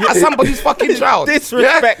being? As somebody's fucking child?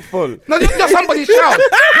 Disrespectful. Yeah? No, you're somebody's child.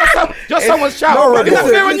 You're someone's child. Is that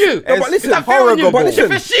fair on you? No, but listen, Is that fair on you? but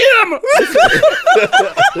listen. It's a shame.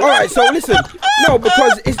 All right, so listen, no,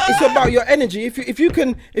 because it's about your energy. If you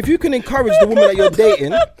can encourage the woman that you're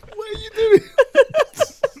dating, What are you doing?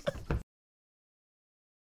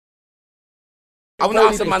 I want to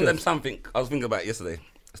ask a man them something I was thinking about yesterday.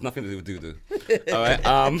 It's nothing to do with doo-doo. All right.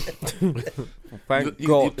 Thank You-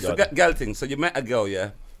 God. so girl thing. So you met a girl,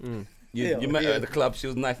 yeah? You met her at the club. She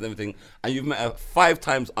was nice and everything, and you've met her 5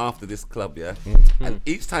 times after this club, yeah. And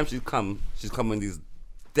each time she's come in these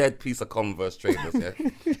dead piece of Converse trainers, yeah.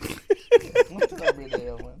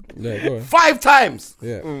 yeah, go on. 5 times.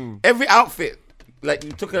 Yeah. Every outfit. Like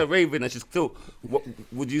you took her raving, and she's still. What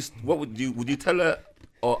would you tell her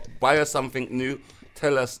or buy her something new?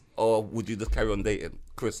 Tell us, or would you just carry on dating?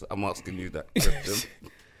 Chris, I'm asking you that question.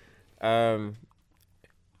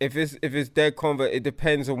 If it's dead convert, it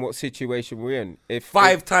depends on what situation we're in. If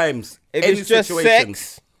 5 times. if any it's just situation.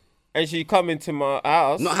 sex and she come into my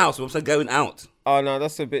house, Not house, but I'm saying going out. oh no,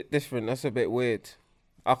 that's a bit different. That's a bit weird.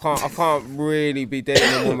 I can't really be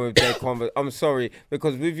dating a woman with dead convert. I'm sorry,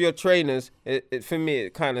 because with your trainers, it for me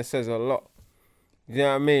it kind of says a lot. You know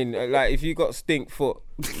what I mean? Like if you got stink foot.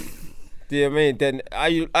 Do you know what I mean? Then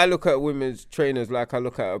I look at women's trainers like I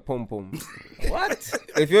look at a pom pom. What?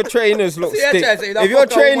 If your trainers look So you're stink, trying to say you don't if your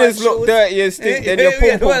fuck on trainers one look shoes? dirty and stink, then you're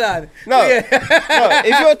Hold pom pom. on. No, Yeah. no.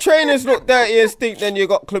 If your trainers look dirty and stink, then you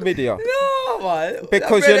got chlamydia No, man.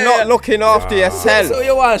 because That you're not brother- looking after So yourself.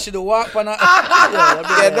 you want she to walk on a...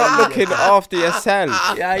 You're not looking after yourself.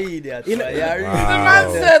 Yeah, idiot. Yeah, The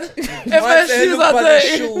man said, if her shoes are dirty,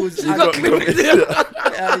 shoes, she's got chlamydia.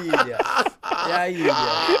 Yeah, idiot. Yeah, idiot.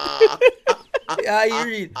 Yeah, you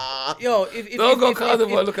read. Yo, if Don't go if-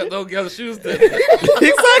 carnival, look at no girl's shoes then.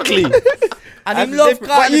 Exactly. and him That's love different.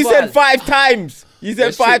 But you said carnival. 5 times. You said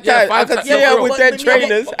Yeah, 5 shit, yeah, times. 5 I could times. see No, her bro, with but- dead but-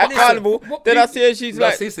 trainers but at listen, carnival. Then I see her, she's No,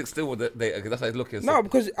 like, C6 still with the data, that's how it's looking. No,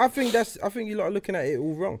 because I think you lot are looking at it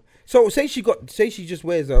all wrong. So say she just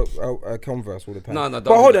wears a Converse all the time. No, no, But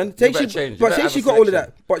don't hold do on, that. say You better she, change. You but better say have she a got all of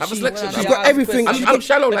selection. that. But Have a she's selection. got everything. I'm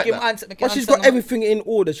shallow like Make him that. answer- make him But she's answer got now. everything in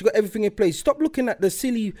order. She's got everything in place. Stop looking at the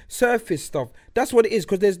silly surface stuff. That's what it is.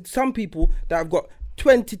 Because there's some people that have got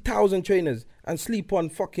 20,000 trainers and sleep on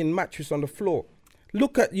fucking mattress on the floor.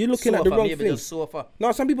 You're looking at the Sofa, wrong maybe thing. just sofa.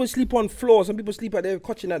 No, some people sleep on floors. Some people sleep at their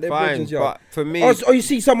clutching at their Fine, virgin's yard. but for me- or you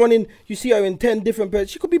see you see her in 10 different pairs.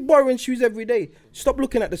 She could be borrowing shoes every day. Stop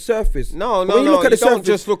looking at the surface. no, But no, when no. look at You the don't surface,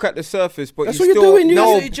 just look at the surface, but That's you what you're still doing, you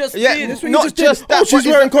no, just- you just yeah, did. That's what you not just did. just Oh, that. she's but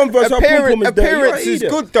wearing it's Converse, her pom-pom is dirty. appearance You're is an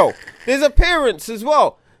good idiot. though. There's appearance as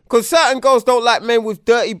well. Because certain girls don't like men with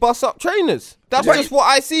dirty bust-up trainers. That's But- just what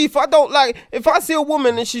I see. If I see a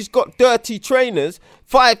woman and she's got dirty trainers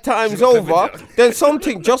 5 times over, then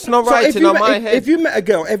something just not So right if in you, my met, head. if you met a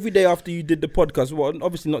girl every day after you did the podcast, well,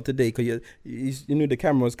 obviously not today because you knew the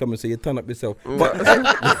camera was coming, so you turn up yourself. But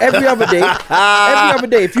every other day,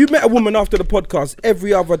 if you met a woman after the podcast,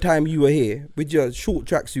 every other time you were here with your short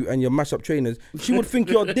tracksuit and your mash-up trainers, she would think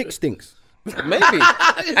your dick stinks. Maybe.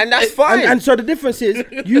 And that's fine. And so the difference is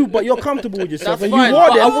but you're comfortable with yourself That's and fine, you wore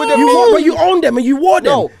but I them. wouldn't But you own them and you wore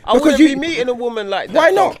them. no, I wouldn't be meeting a woman like that. Why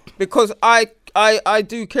though, not? Because I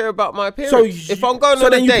do care about my appearance. So if I'm going so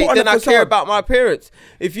on then a you put date, on then a I facade. care about my appearance.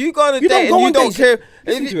 If you go on a You don't date go and you on don't dates. care,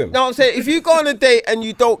 Listen to him. no, I'm saying if you go on a date and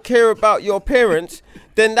you don't care about your appearance,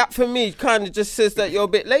 then that for me kind of just says that you're a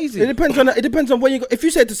bit lazy. It depends on when you go. If you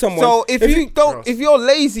say to someone, So if you're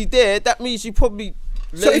lazy there, that means you probably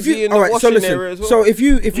lazy in the washing area as well. So if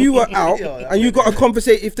you were out Yeah, and you got a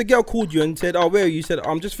conversation, if the girl called you and said, "Oh, where are you?" You said,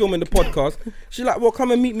 "I'm just filming the podcast." She's like, "Well,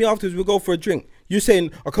 come and meet me afterwards. We'll go for a drink." You're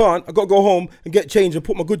saying, "I can't. I got to go home and get changed and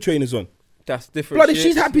put my good trainers on." That's different. Bloody, shit.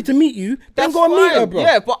 she's happy to meet you. Then That's go and meet her, fine. bro.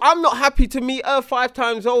 Yeah, but I'm not happy to meet her 5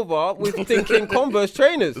 times over with thinking Converse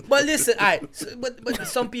trainers. But listen, but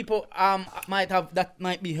some people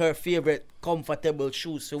might be her favorite comfortable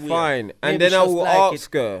shoes to wear. Fine. And Maybe then I she will just like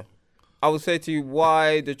ask her, I will say to you,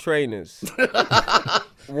 why the trainers?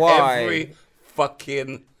 Why? Every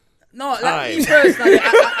fucking. No, Time. like me personally,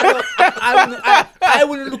 I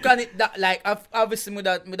wouldn't look at it that like obviously with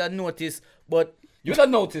that notice, but You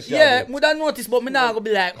don't notice, yeah, with that notice, but me not gonna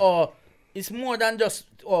be like, oh, it's more than just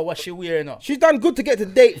what she wearing now. She's done good to get to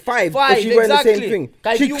date 5 if she's wearing exactly. the same thing.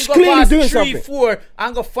 If you She's go clearly past doing 3, something. 4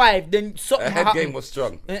 and go 5, then something Her head happen. game was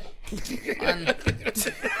strong. And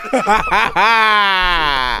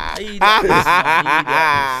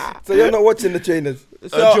So you're not watching the trainers.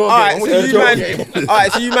 So, alright, game. so you man, Game.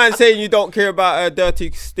 alright, so you man saying you don't care about dirty,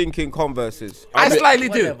 stinking Converses. I slightly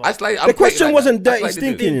do. Whatever. I slightly. The question wasn't dirty, slightly do.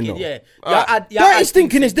 stinking, you know. Yeah. Dirty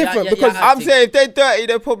stinking is different because I'm saying if they're dirty,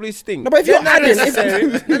 they probably stink. No, but if you're not adding, necessary.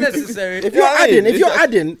 Not necessary. if you're adding,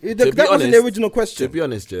 To that be wasn't the honest- original To question. be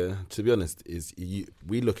honest, is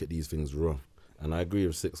we look at these things wrong, and I agree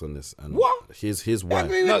with Six on this. And What? Here's why.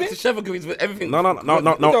 No, Chef agrees with everything. No, don't agree I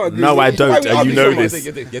with you. don't, Why we and you argue know so much?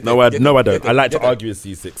 this. No, I don't. I like to argue with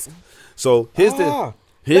C6. So here's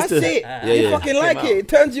That's it. You fucking like it. It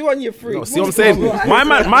turns you on. You're free. No, see what I'm saying? My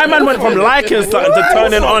man went from liking something to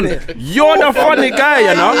turning on. You're the funny guy,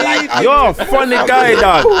 you know. You're a funny guy,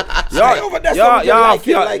 dog. You're a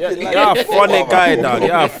funny guy, dog.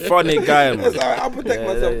 You're a funny guy, man. I'll protect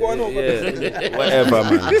myself. Go on over. Whatever,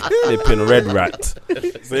 man. Flipping red rat.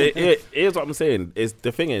 So here's what I'm saying.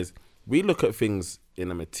 The thing is, we look at things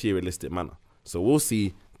in a materialistic manner. So we'll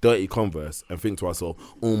see dirty Converse and think to ourselves,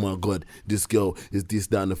 oh my God, this girl is this,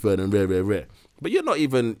 that, and the third, and rare. But you're not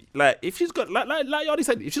even, like, if she's got, like Yardi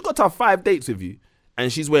said, if she's got to have 5 dates with you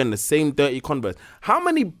and she's wearing the same dirty Converse, how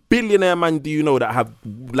many billionaire man do you know that have,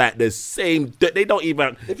 like, the same, they don't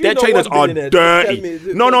even, their trainers are dirty.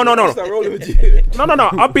 No.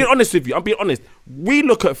 I'm being honest with you. We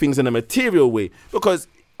look at things in a material way because,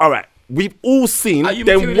 all right, we've all seen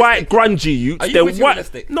them white grungy youths. Are you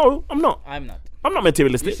materialistic? No, I'm not. I'm not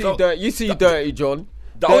materialistic. You see dirty John.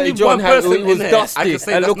 The Dirty only John one person was in there I dusty, can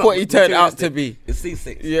say and that's look not what he turned out to be.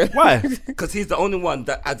 materialistic is C6. Yeah. Why? Because he's the only one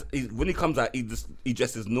that when he comes out, he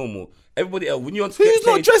dresses normal. Everybody else, when you're on sketch Who's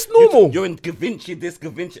not stage, dressed normal? You're in Gavinci, this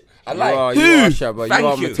Gavinci. I You like. are, Who? you are, Shabba. You are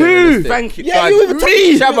Thank you. materialistic. Thank you. Yeah, you even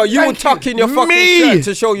Me. Shabba, you will Thank tuck you. in your fucking Me. shirt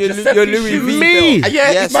to show your Giuseppe Louis shoes. V Me. belt.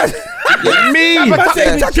 Yeah, Yes. Me.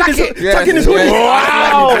 Tucking his hood.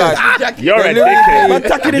 Wow. You're a dickhead.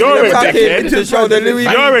 Tucking his You're hood. a Tuck dickhead. in to show the Louis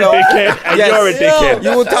V You're a belt. dickhead. And Yes. you're a dickhead.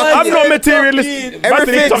 You will tuck I'm in. not materialistic.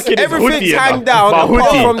 Everything's hang down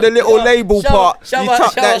apart from the little label part. You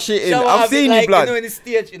tuck that shit in. I've seen you, blood. You know, in the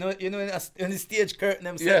stage, in the stage curtain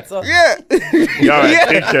them Yeah. sets up. Yeah. You're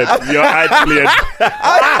a dickhead. You're actually a...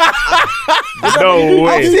 No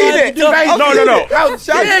I've way. seen it. No. How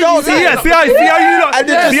Shab, dare don't you? See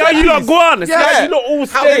how you lot go on. See how you lot all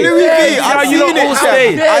stay. Louis V, See how I've you lot seen all it.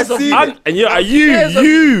 stay. I've seen it. And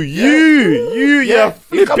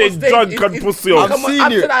you drunken pussy. I've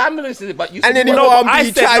seen it. I'm listening, but you. And then said you what? know I'm I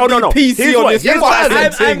being said, trying to no. be PC Here's on what- this here's what I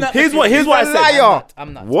fucking said. thing. Here's what I said. Liar.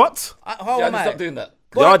 I'm not. What? How Yeah, am I? stop doing that.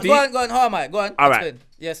 Go on, Yardi? go on. How am I? Go on. All right. Explain.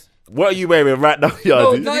 Yes. What are you wearing right now, No,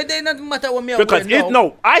 Yardi? it doesn't matter what me Because wearing,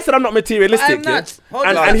 no. I said I'm not materialistic. I'm not. Yeah? Hold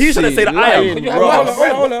And, on. and he's trying to say that I am. Lying, You bro. have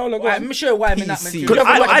one Hold on. Go on. I'm sure why I'm not PC. You have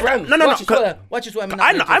materialistic. one brand. No. Watch this why I'm not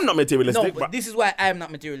I'm not materialistic. No, but this is why I'm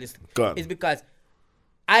not materialistic. Go on. It's because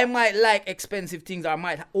I might like expensive things, or I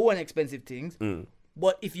might own expensive things,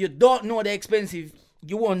 but if you don't know they're expensive,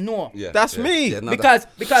 you won't know. Yeah, That's me. Yeah, no, Because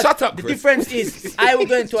Shut up, the Chris. difference is I will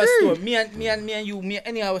go into a store. Me and you,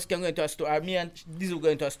 any of us can go into a store. Or me and this will go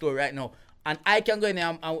into a store right now, and I can go in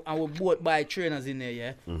there and we'll both buy trainers in there,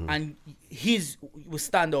 yeah. And his will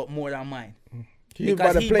stand out more than mine.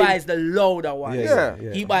 Because he buys the louder ones. Yeah.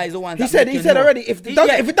 He buys the ones. He that said make you he said know. already if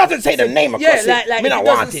it doesn't say the name across Yeah, it, like me if not it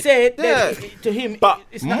want doesn't it. say it, then Yeah. to him, But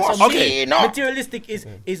it's not more- so okay, no. materialistic is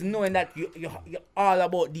knowing that you're all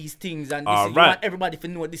about these things and this All is, right. you want everybody to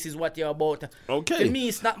know this is what you're about. Okay. To me,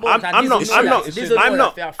 it's not about I'm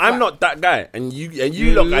not that guy. And you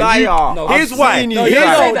look. liar. No, Here's I've why. seen No, you. you're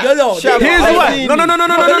Here's loud. why. You're loud. Shabba, Here's I've why. seen No. you. You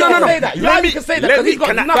say that. You Let can say that because he's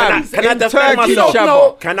got nothing. Can I defend Turkey, myself?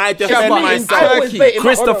 Shabba. Can I Shabba, defend in myself? Turkey.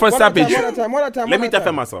 Christopher Savage. One time. Let me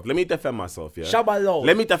defend myself. Yeah. Shabba low.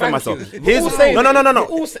 Let me defend Thank myself. you. Here's All say that. no.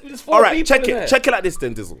 All say- there's four All right, people check in it. there. Check it like this,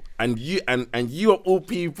 then, Dizzle. And you are all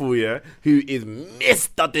people, yeah, who is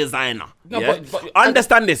Mr. Designer. No, yeah? but-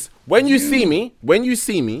 Understand this. When you see me, You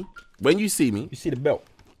see the belt.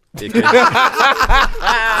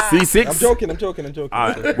 C6. I'm joking.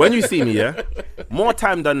 Alright, when you see me, yeah, more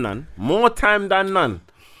time than none.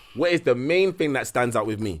 What is the main thing that stands out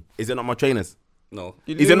with me? Is it not my trainers? No.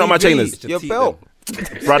 Is it not my trainers? It's your Your teeth, belt.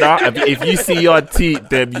 Brother, if you see your teeth,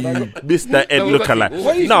 then you Mr. Ed look alike.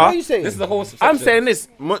 What are No, you saying? This is the whole. I'm section. saying this.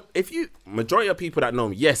 Majority of people that know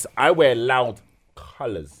me, yes, I wear loud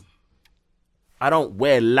colors. I don't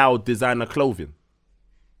wear loud designer clothing.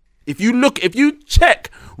 If you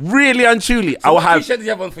check really and truly, I will What have. t-shirt did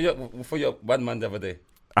you have on for your one man the other day?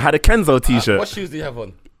 I had a Kenzo t-shirt. What shoes do you have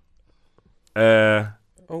on?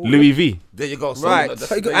 Louis V. There you go. So Right.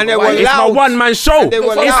 that's- And there you they go. were It's my loud. one-man show. And they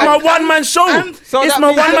were It's my loud. one-man show. So It's that my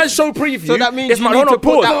means- one-man show preview. So that means it's you my need to put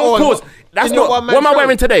pause. that on Pause. That's in your not. one-man What am I show.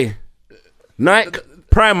 wearing today? Nike,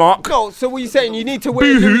 Primark, No, so what you saying? You need to wear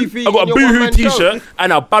Louis V. Boohoo. I got a in your Boohoo one-man show. t-shirt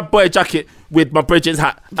and a bad boy jacket with my Bridges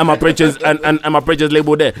hat and my Bridges and my Bridges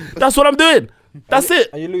label there. That's what I'm doing. That's it.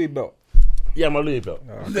 And your Louis belt. Yeah, my Louis belt.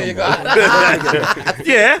 There you go.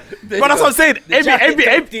 Yeah, but that's what I'm saying. Every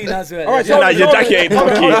as well. All right, Nah, your jacket ain't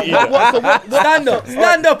tucky either. Stand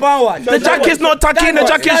up and watch. The jacket's not tucky. The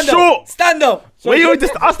jacket's Stand up. short. Stand up. Where you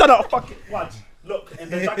just? I'll stand up. Fuck it. Watch. Look, and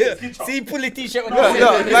the jacket's See, pull the t-shirt. Look, back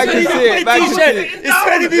to it. Back to it. It's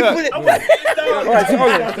ready to be pulled. All right, so,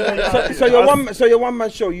 hold on. So your one man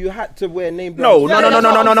show, you had to wear name brand.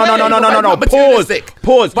 No. Pause.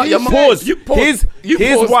 Pause. But your Pause. you pause. You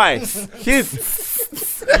Here's pause. why.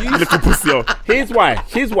 You little pussy. Yo. Here's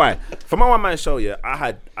why. For my one man show, yeah,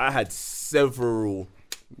 I had several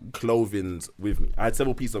clothings with me. I had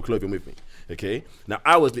several pieces of clothing with me. Okay. Now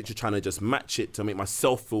I was literally trying to just match it to make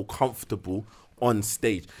myself feel comfortable on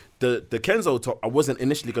stage. The Kenzo top, I wasn't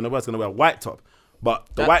initially gonna wear. I was gonna wear a white top, but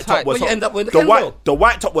the That white tight. top was But you end up with the the Kenzo.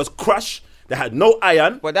 white top was crushed. They had no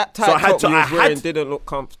iron. But that so tight I had top to. you I was wearing had. didn't look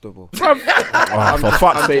comfortable. Oh, for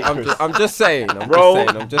fuck's sake, I'm just saying. Bro.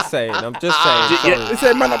 I'm just saying. Sorry.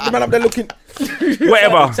 Listen, man up there looking.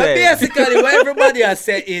 whatever. So basically, what everybody has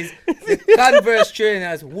said is the Converse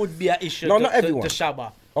trainers would be an issue No, to, not everyone. to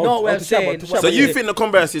Shabba. Oh, no, we're to Shabba, saying. to what Shabba. So we you say. think the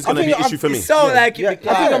Converse is gonna be an issue for me? It sounds like Yeah, it I think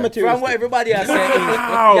I'm because materialistic. from what everybody has said is.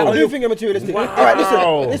 I do think I'm materialistic. All right,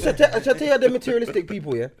 Wow. listen. Listen, tell you the materialistic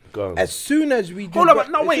people, yeah. Go on. As soon as we do. Hold on,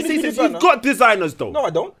 that- no as wait. soon as we See, do you've that, got designers though. No, I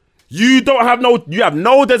don't. You don't have no. You have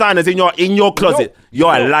no designers in your closet. No.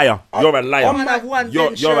 You're a No. liar. You're a on liar. Man have one You're-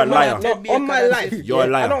 venture, you're a man liar. have No, 10 on my bacon life, and You're a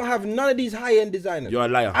liar. I don't have none of these high-end designers. You're a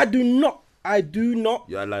liar. I do not.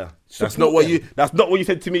 You're a liar. Support That's not what them. you. That's not what you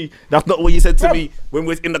said to me. That's not what you said to me when we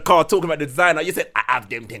was in the car talking about the designer. You said I have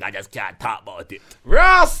them thing. I just can't talk about it.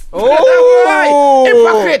 Ross. Oh.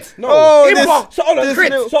 Hypocrite. No. Oh, Hypocrite. So hold on, this Chris,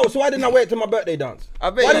 little- so why didn't I wear it to my birthday dance?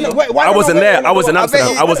 I bet Why you- didn't why I didn't wasn't wear it there. on I the- wasn't in I bet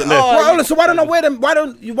Amsterdam. you- I wasn't there. Well, hold on, so why don't I wear them? Why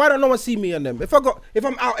don't no one see me on them? If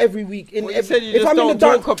I'm out every week in Well, you every, said you if just I'm in the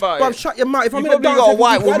don't dance, talk about bruv, it. shut your mouth. If I'm You in the probably dance, got a every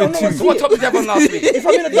white week, why woman don't no one too. see What it? top did you have on last week? If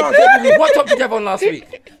I'm in the dance every week, What top did you have on last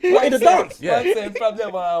week? what in the dance? Yeah.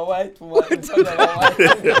 Problem a white woman.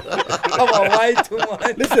 I'm a white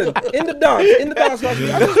woman. Listen, in the dance last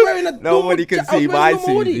week, I'm just wearing a Nobody can see my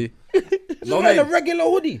CV. Just No wearing a name. regular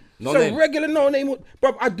hoodie. No It's a name. regular no name hoodie.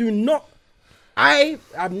 Bro, I do not.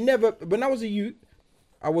 I've never. When I was a youth,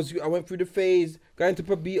 I went through the phase going to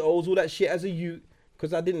Pabitos, all that shit as a youth,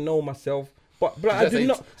 because I didn't know myself. But I That's do it.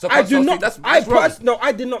 not. So I do see, not. that's I wrong. no,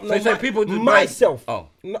 I did not know you say people do myself. brand-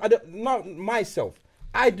 No, I don't. Not myself.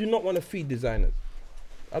 I do not want to feed designers.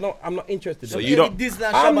 I'm not interested. So in you that. don't- This and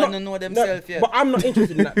I'm Shabba not don't know themselves yet. But I'm not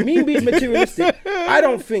interested in that. Me being materialistic, I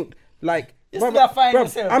don't think like. You still find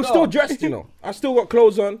yourself, I'm no. still dressed, you know. I still got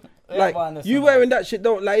clothes on. Like man, that's you not wearing that shit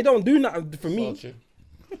don't like it don't do nothing for me.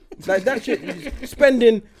 Like that shit,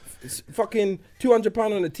 spending fucking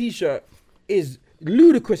 £200 on a t-shirt is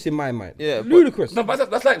ludicrous in my mind. Yeah, but- ludicrous. No, but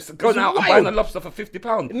that's like going out and wild. buying a lobster for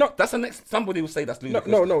 £50. No. That's the next. Somebody will say that's No,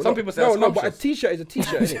 ludicrous. no. Some people say no, that's no. But a scrumptious. t-shirt is a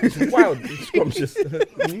t-shirt. Innit? It's wild. It's scrumptious.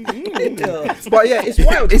 But yeah, it's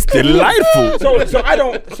wild. It's delightful. So I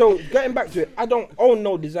don't. So getting back to it, I don't own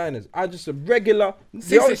no designers. I just a regular. She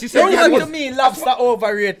said the you only had thing To one. is- me, lobster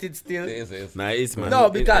overrated still. It is, it is. Nah, it is, man. No,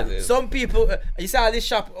 It because is. some people, you saw this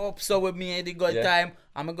shop up so with me at the good Yeah. time.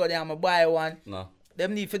 I'm gonna go there, I'm gonna buy one. No.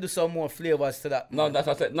 Them need to do some more flavors to that. No, that's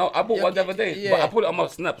what I said. No, I bought Yeah, one the other day, yeah. but I put it on my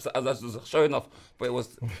snaps as I was showing off, but it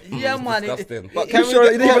was Yeah, man, it- disgusting. But You sure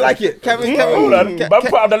you didn't even like it? Can we? Hold on. Man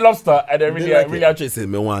put out the lobster and then Didn't like really interested.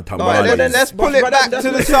 Me want to No, let's pull it But back that's-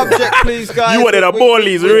 to the subject, please, guys. You wanted a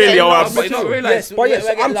ballies, really? no, or but you don't realise. Yes, But yes,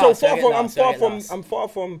 we get I'm lost, so we get lost, we get lost. I'm far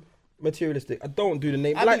from materialistic. I don't do the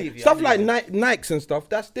name. I Like believe you, I stuff like believe Nikes and stuff.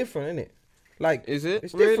 That's different, isn't it? Like, Is it?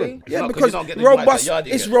 It's Really? different. It's Yeah, not 'cause because you don't get the Nikes robust. that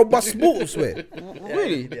Yardie It's gets. robust sportswear.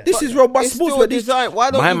 Really? This is robust It's still sportswear. These design.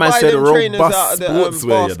 Why don't My you man buy said them trainers robust out of the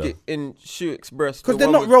sportswear, you basket in Shoe Express? because the they're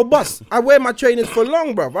one not with- robust. I wear my trainers for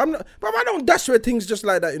long, bro. I don't dash wear things just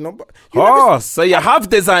like that, you know. But you Oh, so you have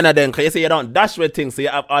designer then? Cause you say you don't dash with things, so you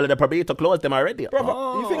have all of the Pablito clothes them already. Brother,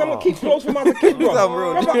 you think I'm gonna keep clothes from other kids, bro? Some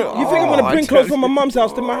real Brother, deal. you think I'm gonna Oh, bring clothes from my mum's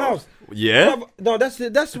house to my house? Yeah. Brother, no,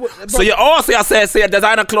 that's what. So you also you say you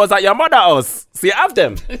designer clothes at your mother house. So you have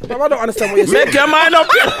them. Brother, I don't understand what you're saying. Make your mind up.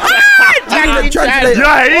 Jackie Chan.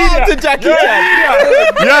 Yeah, To Jackie Chan.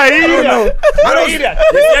 yeah, I don't idiot.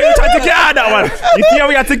 You see how you trying to get out of that one? You see how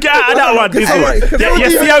we had to get out of that one, Dizzle? Alright, 'cause Yeah, you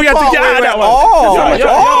see how we had to get out of that one? Oh, I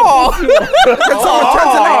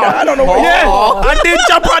don't know what Yeah, I did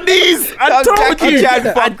Japanese. I told you.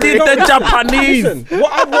 I did the Japanese. Listen,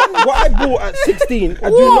 what I bought at 16, I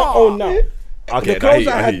do not own now. Okay, The clothes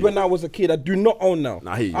I had when I was a kid, I do not own now.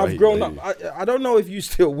 I've grown up. I don't know if you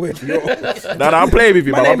still wear yours. No, I'm playing with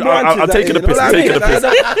you, My man. name I'm branches taking the that piss. is, I'm taking the piss.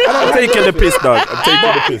 I'm taking the piss, dog. I'm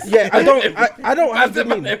taking the piss. Yeah, I don't have to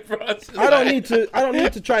mean. I don't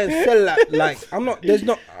need to try and sell that. Like I'm not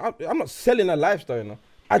selling a lifestyle, you know.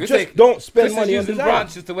 I just don't spend money on design.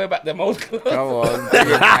 branches to wear back them old clothes. Come on,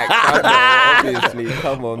 obviously.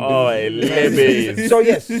 Come on. Oh, baby. So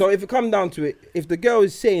yes, so if it comes down to it, if the girl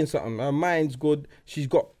is saying something, her mind's good, she's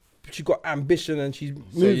got ambition and she's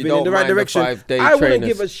moving in the right direction, I wouldn't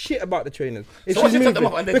give a shit about the trainers. If So she's what you them moving,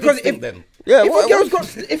 up and they because good thing then?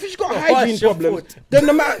 if she's got hygiene problems, then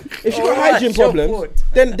no matter if she's got hygiene problems,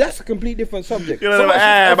 then that's a complete different subject. You know,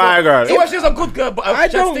 hey, my girl. So she's a good girl, but I I'm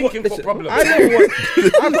don't just thinking for problems.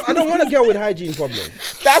 I don't want a girl with hygiene problems.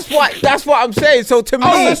 That's what I'm saying. So to me,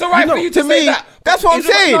 so it's alright for you to say that. that's what I'm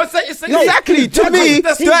saying. Exactly. To me,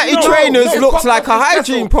 dirty trainers looks like a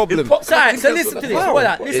hygiene problem. Sorry, so listen to this. Hold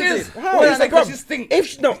on, listen to this. Hold on, because she's stink. If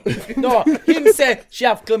she, no, him said she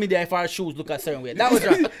have chlamydia if her shoes look a certain way. That was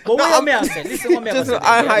right. But what me I said, listen what me I Just said.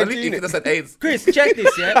 unhygienic. You could have said AIDS. Chris, check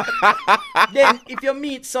this, yeah. Then if you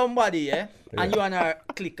meet somebody, yeah, and you and her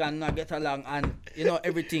click and not get along, and you know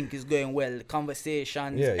everything is going well,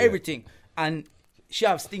 conversations, everything, and she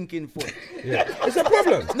have stinking foot. yeah, it's a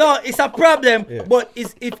problem. No, it's a problem, but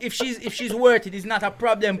if she's worth it, it's not a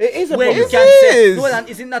problem. It is a where problem. you can It say, is. no, and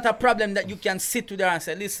it's not a problem that you can sit with her and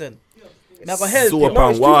say, listen, I'm gonna help Soap you.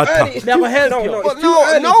 and water. It's Never too- help no, you. no, But it's too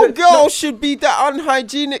early no to- girl should be that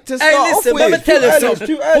unhygienic to start Hey, listen, off let me with. tell you It's something.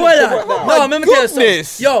 too early Hold to on. work that No, out. let me tell you Goodness.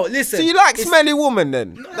 something. Yo, listen. So you like smelly woman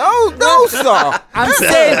then? No, sir. I'm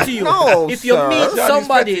saying to you, No, if you sir. meet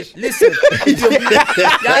somebody, listen. If you meet,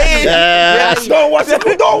 Don't watch it.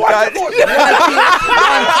 Don't watch it.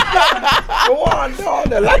 Go on, no,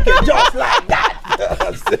 like it just like that.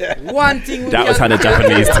 one thing we That was how can the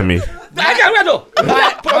Japanese to me.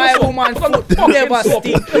 my woman foot never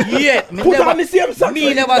stink yet. Me Put never, on the same socks.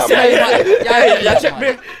 me never smell man. Yeah, Check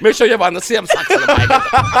me. Make sure you're on the same socks. I'm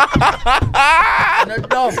not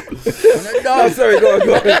dumb. I'm not dumb. Sorry, go on.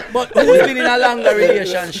 But who's been in a longer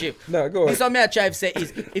relationship? No, go on. This what me I try to say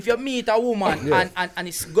is, if you meet a woman and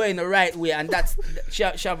it's going the right way, and that's she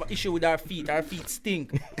have an issue with her feet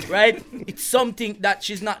stink, right? It's something that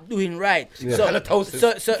she's not doing right. So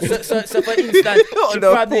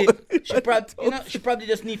for instance, she probably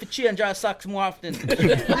just need to change her socks more often.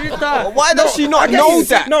 Why does she not know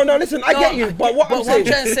that? No, listen, I get you, but what I'm I'm saying,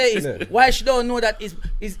 trying to say is why she don't know that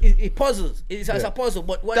it puzzles. It's a puzzle.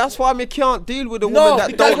 But what, That's why me can't deal with a woman no,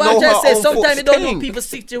 that because don't what I'm know trying her to say, own sometimes you foot don't know stink. people's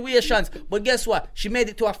situations. But guess what? She made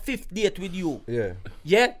it to a 5th date with you. Yeah.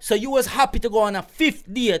 Yeah. So you was happy to go on a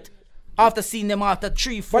 5th date after seeing them after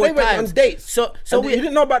 3, 4 But times. they went on dates. So And you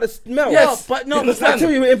didn't know about the smell. Yes, but no.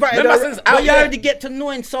 Until you invited her. But you already get to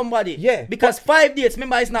knowing somebody. Yeah. Because 5 dates,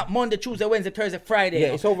 remember, it's not Monday, Tuesday, Wednesday, Thursday, Friday. Yeah,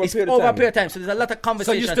 no. it's over a period of time. So there's a lot of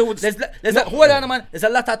conversation. still would- hold on, man. There's a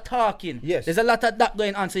lot of talking. Yes. There's a lot of that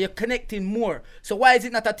going on. So you're connecting more. So why is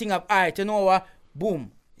it not a thing of, all right, you know what?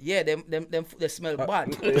 Boom. Yeah, them they smell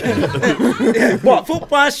bad. But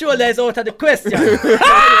football shoulder is out of the question.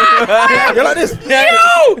 You're like this.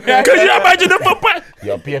 Can you imagine the football?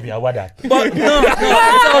 Your baby, what that? But no,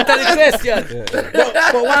 it's out of the question.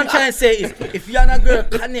 But what I'm trying to say is, if you and a girl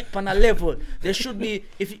connect on a level, there should be,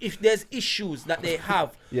 if there's issues that they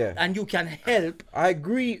have, and you can help. I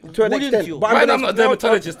agree to an Wouldn't extent. you? But I'm not a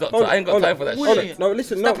dermatologist, doctor. I ain't got time for that Wouldn't shit. you? No,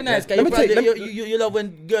 listen, Stop no. nice, Let me tell you. let me- you love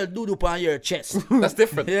when girls do on your chest. That's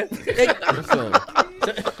different. Yeah.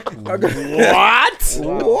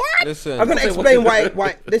 What? Listen. I'm gonna explain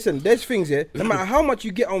why. Listen, there's things here. No matter how much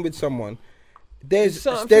you get on with someone, there's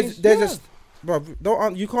Certain there's things, a. Bro,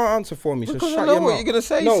 you can't answer for me. Because so I shut know your what mouth. you're gonna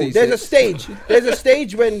say, No, Cece. there's a stage. There's a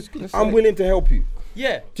stage when I'm willing to help you.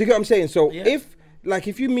 Yeah. Do you get what I'm saying? So Yeah.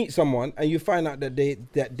 if you meet someone and you find out that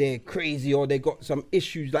they're crazy or they got some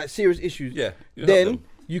issues, like serious issues, Yeah, you help then them.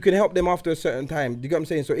 you can help them after a certain time. Do you get what I'm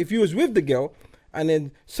saying? So if you was with the girl and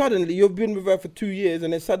then suddenly you've been with her for 2 years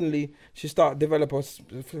and then suddenly she start develop a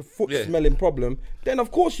foot smelling problem, then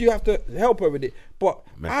of course you have to help her with it. But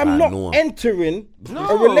Make I'm her not know. entering a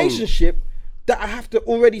No. relationship that I have to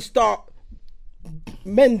already start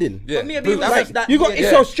mending. Yeah. But maybe Like, that. you got Yeah.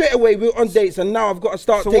 so straight away we're on dates and now I've got to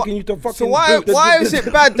start taking you to fucking. So why is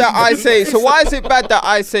it bad that I say? So why is it bad that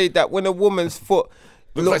I say that when a woman's foot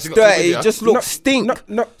looks like she got dirty, somebody, just looks stink.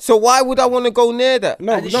 no. So why would I want to go near that?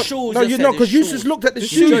 No, And the shoes, no, you you said know, the because you shoes. just looked at the You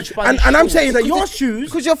shoes, judge by the and I'm shoes. saying that your shoes,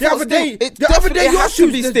 Because your the foot other day, stink. It the other day, definitely your has to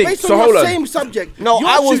shoes, be that's stink. based So on hold your on. same subject. No, Your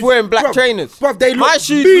I was shoes- wearing black bruv, trainers. Bruv, they My look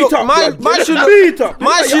shoes beat look, up. my bruv. shoe Beat look, up. my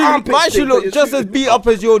Look at your shoe, armpits my shoe stink, look your just shoes- as beat up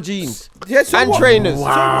as your jeans Yeah, so and what? trainers.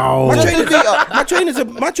 Wow. My Just trainers as beat up. My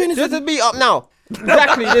trainers Just are as beat up now.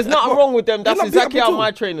 Exactly. There's nothing wrong with them. That's not beat exactly up how at all.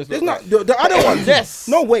 my trainers There's look. not the other ones. Yes.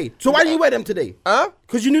 No way. So why didn't you wear them today? Huh?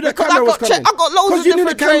 Because you knew the Because camera I was got coming. I got loads Because of you knew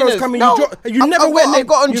the different camera was trainers. coming. No, You never I've wear got- name. I've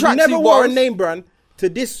got on You tracksuit never wore a bars. name brand to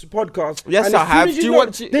this podcast. Yes, And I as soon have. as Do you know-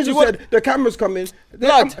 want- do Dizzle you want- said the camera's coming.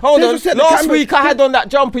 Blood, hold on. Dizzle said the Last camera- week I had on that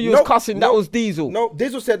jumper you was No, cussing. That no, was Diesel. No,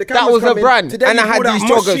 Dizzle said the That camera's was a coming. brand. Today And I you had pulled out these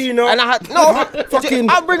joggers. Moschino. And I had no. Fucking.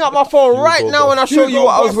 I'll bring up my phone right now and I'll show you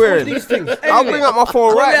what I was wearing. These things. I'll bring up my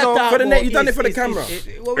phone right now. For the net, you done it for the camera.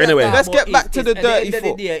 Anyway, let's get back to the dirty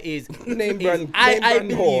foot. Name brand. I name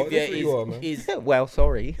brand whore. believe, yeah, That's what you are, man. is Well,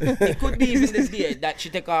 sorry. it could be even the day that she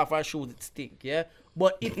take off her shoes that stink, yeah.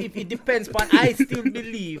 But if it depends, but I still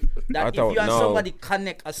believe that if don't you and know. somebody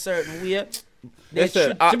connect a certain way, they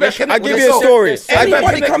Listen, should. I To be connect give with you a the story. soul.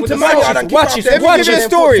 Anybody come to my yard and kick Watch off this. them Let me fucking give you a them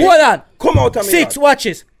story. foot. Hold on. Come out of me. 6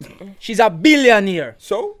 watches. She's a billionaire.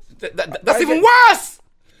 So? That's even worse.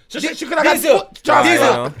 She could have had Diesel, foot jobs.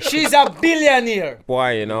 Diesel, she's a billionaire.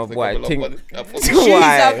 Boy, you know, boy, think. She's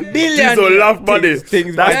Why? a billionaire. Diesel love money.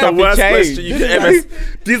 Things That's might the have to worst change. question you could ever.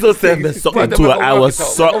 Diesel said, "Me suck me Brother, tour. we're I will working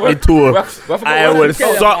suck out. me tour. We're I will working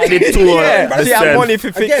suck the tour." Yeah, see, I'm money for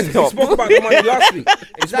Again, fixing we top. spoke about the money last week. We spoke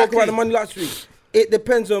Exactly. about the money last week. It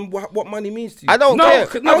depends on what money means to you. I don't No,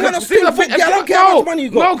 care. no, I'm not stupid. I don't care how much money you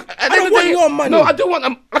got. No, I don't want your money. No, I don't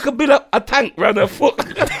want like a bill, a tank round her foot.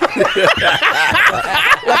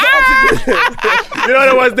 You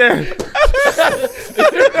know what was there?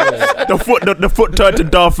 The foot turned to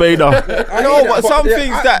Darth Vader. I No, hear but some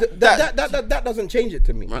things that doesn't change it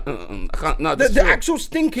to me. I can't. No, The, that's the true. actual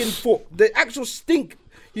stinking foot, the actual stink.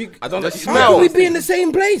 I don't How smell. can we be in the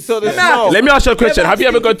same place? So the smell. Let me ask you a question. Have you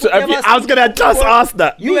ever gone to? I was gonna just ask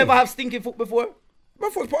that. You ever have stinking foot before? My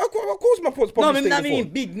foot's, of course, my foot's No, probably I stinking mean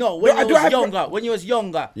foot. big. No, when I you do was have- younger. When you was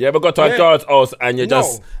younger. You ever got to a Yeah. girl's house and you No.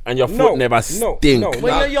 just and your foot No. never No. stink? No.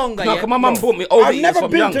 When you're younger, No, yeah. come my mum bought me old I've eaters never from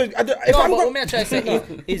been young. to. If No, I'm but go- what I'm trying to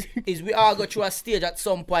say is we all go through a stage at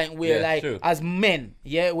some point where Yeah, like true. as men,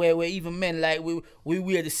 yeah, where even men like we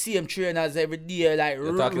wear the same trainers every day, like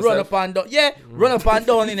You talk run yourself? up and down, yeah, run up and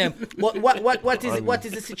down in them. But what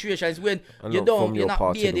is the situation? Is when I'm you not don't from you're your not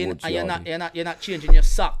part of the bathing woods, and Yardy. you're not changing your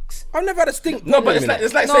socks. I've never had a stink. No, but problem,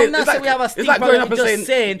 it's like No, saying I'm not saying we have a stink it's like problem, going up I'm and just saying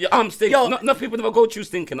saying, your arm stink. yo- Not people never go through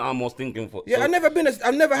stinking arm or stinking foot. Yeah, so- I've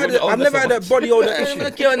never had You're I've the never had a oldest body odor I'm issue.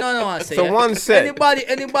 not care, no, I say. So yeah. one said-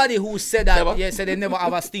 Anybody who said that, Never? yeah, said they never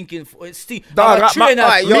have a stinking stink. Dog, Have a trainer.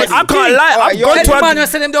 alright, Me, I can't lie. I've gone Any to man who a.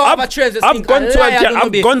 said them don't have a trainer I've stink, gone a to liar a. don't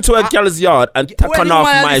I've be. gone to a girl's yard and taken off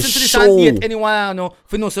my shoe. Anyone I know,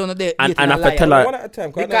 for no son of that, And a I liar. tell her. One at a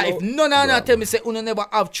time. 'cause I Because don't if know- none tell me say you never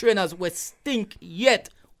have trainers with stink yet,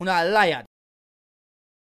 you a liar.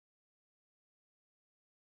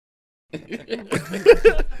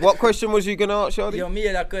 What question was you gonna ask, Shawty? Yo, me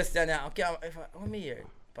hear that question. Okay, let me hear it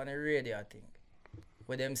on the radio, I think.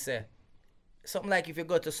 Where them say something like if you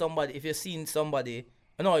go to somebody, if you've seen somebody,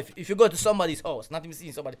 no, if you go to somebody's house, not even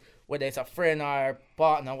seeing somebody, whether it's a friend or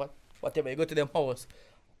partner, whatever, you go to them house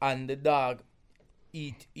and the dog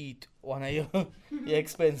eat one of your, your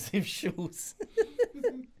expensive shoes.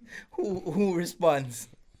 who responds?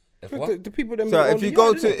 The people that So make if you only go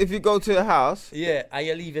yard, innit? to a house, Yeah, and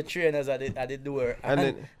you leave your trainers at the door,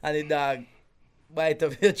 And and the dog bite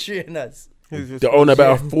up your trainers. The owner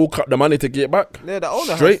better fork up the money to get back. yeah, the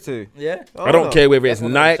owner Straight. has to. Yeah. I don't care whether it's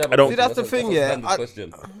That's Nike. I don't. See, that's the thing, yeah.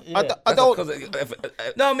 I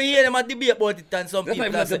don't. No, me hear them a debate about it, and some That's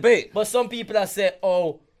people not even a say, debate. but some people that say,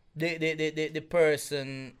 oh, the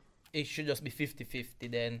person, it should just be 50-50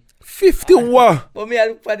 then. 50 what? But me, I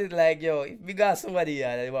look at it like, yo, if we got somebody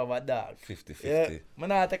here that have a dog, 50-50. yeah, I'm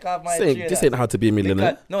not take off my Say, trainers. this ain't how to be a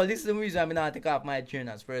millionaire. Because, no, this is the reason I'm not take off my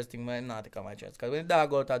trainers. First thing, I'm not take off my trainers. Because when the dog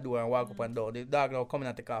go out the door and walk up and down, the dog now come in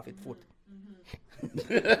and take off its foot.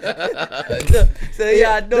 so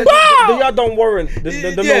yeah, don't. The yard don't warrant the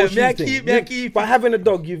Yeah, no me shoe I thing. keep- me I keep- By having a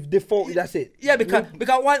dog, you've default. That's it. Yeah, because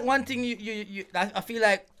one thing you I feel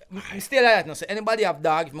like me stay like that now. So anybody have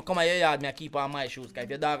dog, if I come at your yard, me I keep on my shoes. Cause if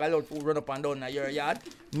your dog allowed to run up and down in your yard,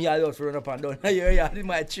 me allowed to run up and down in your yard in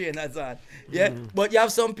my trainers on. Yeah, but you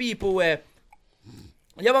have some people where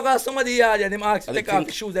You ever got somebody yard and them ask to take off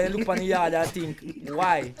the shoes and you look on the yard and think,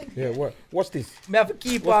 why? Yeah, what's this? Me have to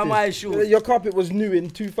keep on my shoes. Your carpet was new in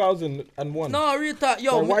 2001. No, real talk,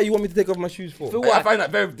 yo. So why you want me to take off my shoes for? For what? I find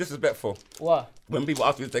that very disrespectful. What? When people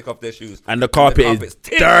ask you to take off their shoes. And the carpet is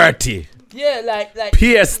dirty. Yeah, like.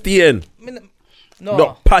 PSTN. No.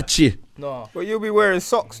 Not patchy. No. But you'll be wearing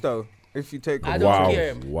socks though if you take off. I don't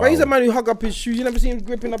care. Wow. But he's a man who hug up his shoes. You never see him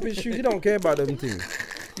gripping up his shoes. You don't care about them things.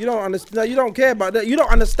 You don't understand. You don't care about that. You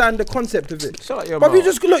don't understand the concept of it. Shut your But if you mouth.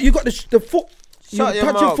 just look, you got the foot. You Shut your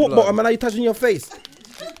touch your mouth, foot blood. bottom and now you touching your face.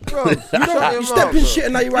 Bro, You step in shit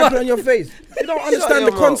and now you wiping on your face. You don't understand the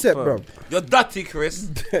your mouth, concept, bro. bro. You're dirty, Chris.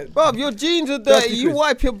 Bruv, your jeans are That's dirty. You because-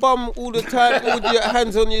 wipe your bum all the time, all your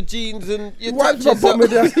hands on your jeans, and you Wipe touch my bum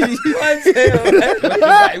with yourself.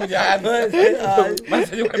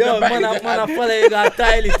 Yo, man, I follow you got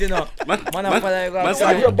toilet, you know. Man, I follow you man got said-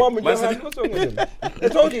 Wipe toilet. your bum with your Man said- hand. What's wrong with him? I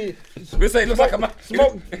told you. We say it looks like a man.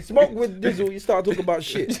 Smoke with Dizzle. You start talking about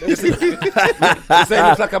shit. We say it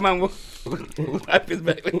looks like a man. Wipe his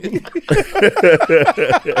back. You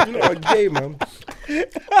know, gay man.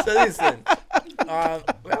 So listen,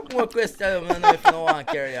 we have more questions. I don't know if you don't want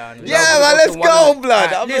to carry on. Yeah, man, let's go,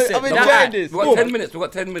 blood. Alright, listen, I'm now, enjoying alright, this. We got 10 minutes. We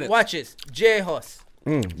got 10 minutes. Watch this. J-Hus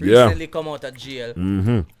Yeah. recently come out of jail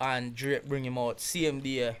and Drake bring him out.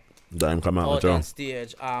 CMD Don't come out, out Joe. on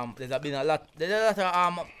stage. There's been a lot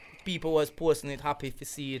of people was posting it, happy to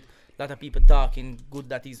see it. A lot of people talking good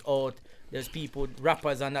that he's out. There's people,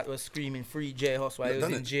 rappers and that was screaming free J-Hus while he was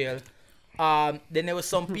in jail. Then there was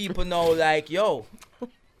some people now like, yo,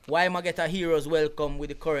 why am I get a hero's welcome with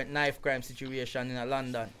the current knife crime situation in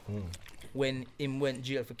London when him went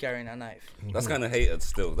jail for carrying a knife? That's kind of haters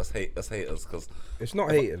still. That's haters because It's not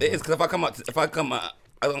hating. it is. Because if I come out,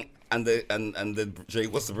 I don't. And the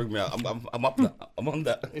Drake wants to bring me out. I'm up. I'm on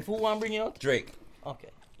that. If who want to bring you out? Drake. Okay.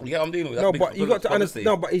 Yeah, I'm dealing with that. No, big but you got to publicity. understand.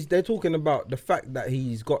 No, but they're talking about the fact that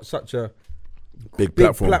he's got such a Big big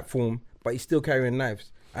platform. platform, but he's still carrying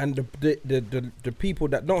knives. And the people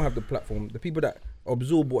that don't have the platform, the people that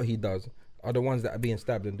absorb what he does, are the ones that are being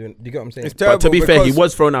stabbed and doing. Do you get what I'm saying? It's But to be fair, he because-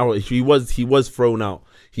 was thrown out. He was thrown out.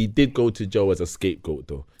 He did go to Joe as a scapegoat,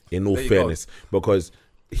 though. In all There you fairness, because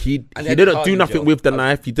he And he they didn't had do him, nothing Joe. with the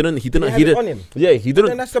knife. He didn't. have it on him? Yeah, he didn't.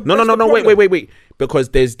 then that's the- No. that's the Wait. problem. Because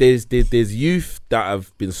there's youth that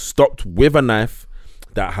have been stopped with a knife,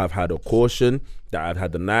 that have had a caution, that have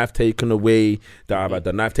had the knife taken away, that have had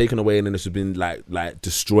the knife taken away, and then it's been like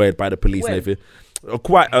destroyed by the police When? and everything.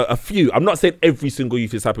 Quite a few. I'm not saying every single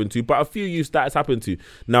youth it's happened to, but a few youths that has happened to.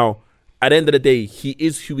 Now, at the end of the day, he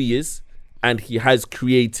is who he is, and he has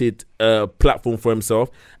created a platform for himself.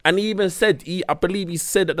 And he even said, I believe he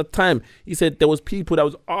said at the time, he said there was people that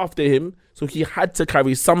was after him, so he had to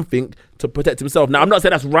carry something to protect himself. Now, I'm not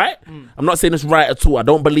saying that's right. I'm not saying it's right at all. I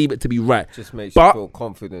don't believe it to be right. Just makes But- you feel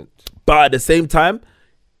confident. But at the same time,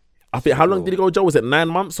 I think, how long did he go to jail? Was it 9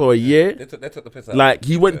 months or a year? They took the piss out. Like,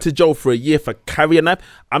 he went to jail for a year for carrying a knife.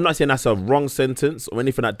 I'm not saying that's a wrong sentence or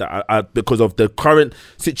anything like that. I, because of the current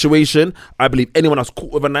situation, I believe anyone that's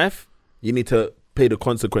caught with a knife, you need to pay the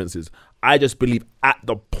consequences. I just believe at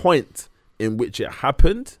the point in which it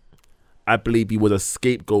happened, I believe he was a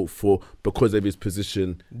scapegoat because of his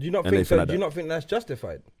position. Do you not and think so? everything like Do you that. not think that's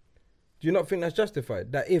justified? Do you not think that's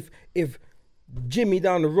justified? That if Jimmy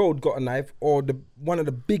down the road got a knife, or one of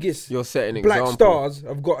the biggest You're setting black example. stars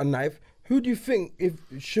have got a knife, who do you think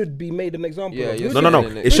should be made an example Yeah, of? you're Who No, do no, you no.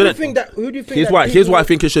 setting think- it. It shouldn't. Who do you think? Here's that why. Here's people- why I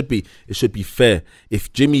think it should be. It should be fair.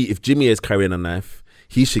 If Jimmy is carrying a knife,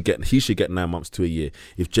 he should get 9 months to a year.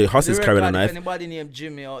 If J-Hus is carrying a If knife, anybody named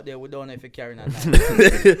Jimmy out there, we don't know if you're carrying a knife.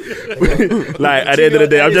 like at the end of the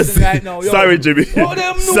day, I'm just Right now, yo. sorry, Jimmy. Oh,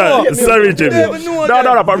 them know. Sorry, Jimmy. They even know No,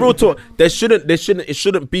 them. but real talk. It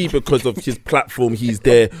shouldn't be because of his platform. He's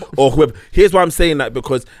there or whoever. Here's why I'm saying that,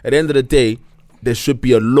 because at the end of the day, there should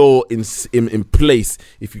be a law in place.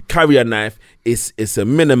 If you carry a knife, it's a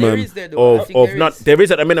minimum There is there, though. I think of there not. is. There is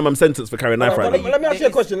a minimum sentence for carrying a knife But right now. let me ask you a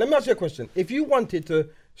There is- question. If you wanted to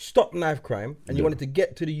stop knife crime and you wanted to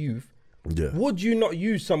get to the youth, Yeah. would you not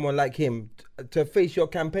use someone like him to face your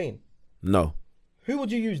campaign? No. Who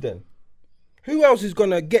would you use then? Who else is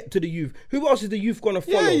gonna get to the youth? Who else is the youth gonna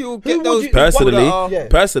follow? Yeah, you'll Who get would those you- Personally, Yeah.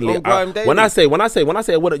 personally, On Grime when I Daily. say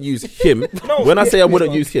I wouldn't use him, No, when I say I yeah,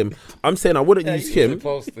 wouldn't yeah. use him, I'm saying I wouldn't use him.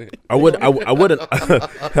 Supposed to. I wouldn't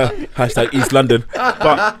hashtag East London,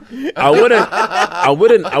 but I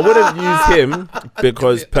wouldn't use him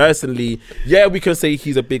because personally, yeah, we can say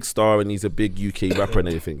he's a big star and he's a big UK rapper and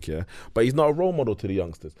everything, yeah, but he's not a role model to the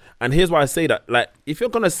youngsters. And here's why I say that: like, if you're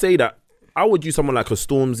gonna say that, I would use someone like a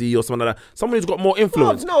Stormzy or someone like that, someone who's got more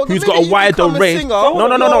influence, No, the who's minute got a you wider become a range. singer, No. no,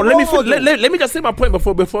 Let me role model. let me just say my point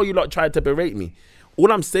before you lot try to berate me.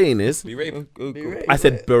 All I'm saying is, Be rape. I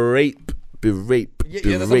said berape. Berape.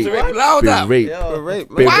 Yeah, that's what rape. Louder.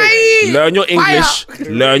 Berape. Learn your English.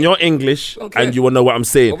 Learn your English, and you will know what I'm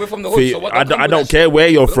saying. Well, we're from the hood, so what I the don't care where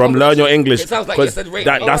you're from. Learn your English. It sounds like you said rape.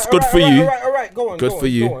 That's good for you. All right, go on. Good for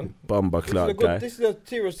you, Go on. Bumba cloud guy. This is a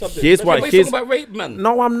serious subject. Here's why. Wait, talking about rape, man.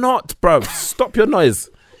 No, I'm not, bruv. Stop your noise.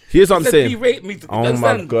 Here's what I'm He saying. raped me. Oh my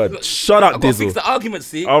Understand? God. Shut up, I gotta fix Dizzle. the argument,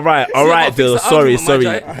 see? All right, See, I gotta fix Dizzle. the Sorry, argument, my sorry.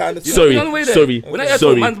 guy. Sorry, You know the way there. sorry, When I hear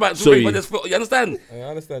sorry, man's about to sorry. rape, but there's- you understand? I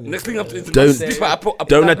understand. you. Next thing up to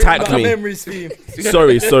Don't attack me. Memories for you.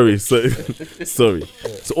 sorry. So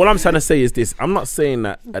all I'm trying to say is this: I'm not saying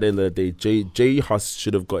that at the end of the day, J-Hus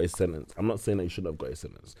should have got his sentence. I'm not saying that he should have got his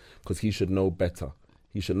sentence because he should know better.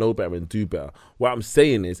 He should know better and do better. What I'm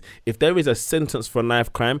saying is, if there is a sentence for a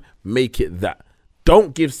knife crime, make it that.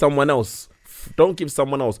 Don't give someone else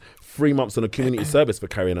 3 months on a community service for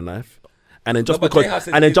carrying a knife. And then just No, but J-Hus because,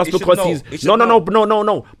 and then is- just he should because know. he's He should no.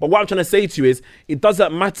 know. But what I'm trying to say to you is, it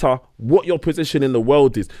doesn't matter what your position in the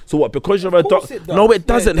world is. So what? Because you're a course doctor? it does. No, it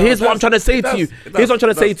doesn't. Yeah, it Here's does. what I'm trying to say It to you. does. It Here's what I'm trying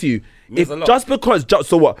does. to say to you. Means If a lot. just because,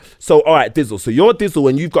 so what? So all right, Dizzle. So you're Dizzle,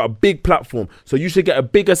 and you've got a big platform. So you should get a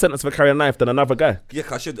bigger sentence for carrying a knife than another guy. Yeah,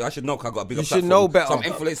 I should know. 'Cause I got a bigger You should platform, know better. So I'm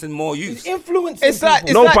influencing more youth. Influencing It's like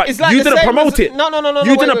people. No, but it's like you the didn't same promote as- it. No.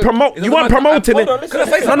 You didn't wait. promote. It You doesn't weren't matter. promoting Hold on, it. listen, Can I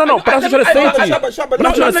say listen. something? No. But that's what I'm trying to say to you. Shabba, But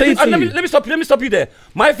I'm trying to say to you. Let me stop you there.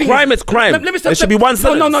 My thing Crime is crime. Let me stop. There should be one No,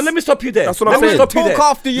 sentence. let me stop you there. That's what I'm Let me saying. stop you Talk there.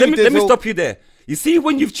 after you, Let me Dizzle. stop you there. You see,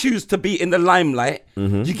 when you choose to be in the limelight,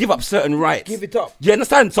 you give up certain rights. Give it up. You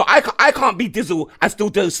understand? So I can't be Dizzle and still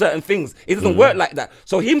do certain things. It doesn't work like that.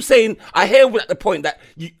 So him saying, I hear at the point that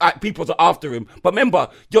people are after him. But remember,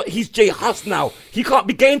 he's J-Hus now. He can't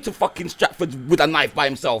be going to fucking Stratford with a knife by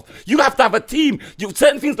himself. You have to have a team.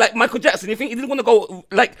 Certain things like Michael Jackson, you think he didn't want to go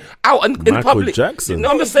like out in Michael public? Jackson? No,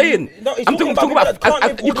 I'm just saying. No, he's I'm talking talking about about, people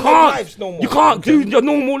that can't you live can't. lives no more. You can't do your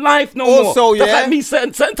normal life no Also, more. That's yeah. like me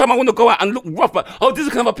certain time I want to go out and look rough, but this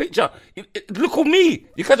can have a picture. Look at me.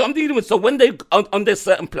 You catch what I'm dealing with. So when they on their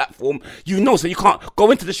certain platform, so you can't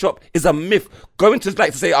go into the shop is a myth. Going to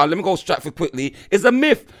like to say, let me go Stratford quickly is a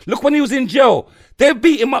myth. Look when he was in jail, they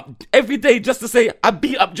beat him up every day just to say I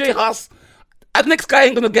beat up J-Hus. The next guy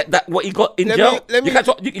ain't gonna get that what he got in jail. You catch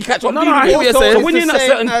what I'm No, dealing I hear with. what you're saying. So when It's you're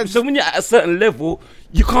the same when you're at a certain level,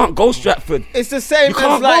 you can't go Stratford. It's the same You as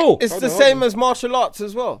can't like go. it's the same as martial arts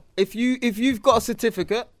as well. If you've got a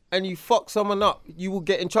certificate and you fuck someone up, you will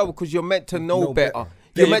get in trouble because you're meant to know better.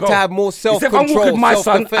 There You're you meant go. to have more You see, if I'm self-control, walking with my son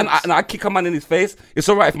self-defense. and I kick a man in his face, it's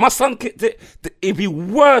all right. If my son kicked it, it'd be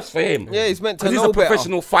worse for him. Yeah, he's meant to 'Cause know he's a better.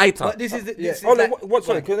 professional fighter. But this is the, Yeah. this is Oh, no, like, what?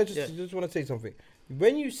 Sorry, Go on. can I just want to say something?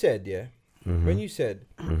 When you said, when you said,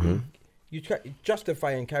 you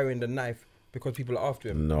justifying carrying the knife because people are after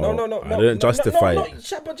him. No, no. I didn't justify it.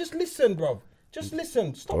 Shabba, just listen, bro. Just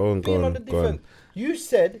listen. Stop Go on, being on the go on. defense. You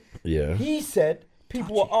said, Yeah. he said,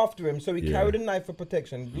 people were after him, so he Yeah. carried a knife for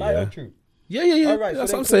protection. Lie Yeah. or true? Yeah. All right,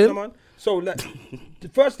 That's so what I'm then saying. come on. So, like,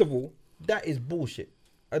 first of all, that is bullshit.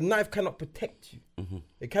 A knife cannot protect you.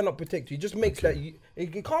 It cannot protect you. It just makes that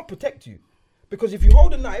it can't protect you, because if you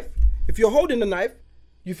hold a knife, if you're holding a knife,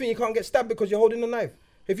 you think you can't get stabbed because you're holding a knife.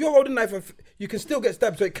 If you're holding a knife, you can still get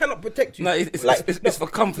stabbed, so it cannot protect you. No, it's for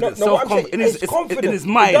confidence, what I'm self-conf- saying, in it's his confidence. in his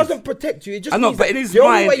mind. It doesn't protect you. It just I know, means but that in his the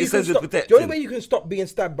only mind, way it you says can it's stop- The only protecting. way you can stop being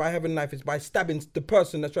stabbed by having a knife is by stabbing the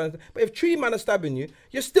person that's trying to. But if three men are stabbing you,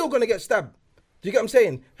 you're still gonna get stabbed. Do you get what I'm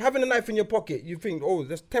saying? Having a knife in your pocket, you think, oh,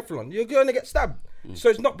 that's Teflon. You're gonna get stabbed. So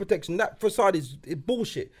it's not protection. That facade is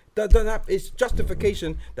bullshit. It's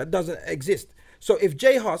justification that doesn't exist. So if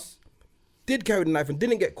J-Hus did carry the knife and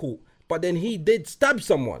didn't get caught, but then he did stab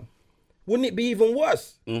someone, wouldn't it be even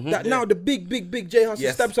worse? That now the big J-Hus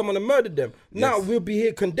Yes. stabbed someone and murdered them. Now Yes. we'll be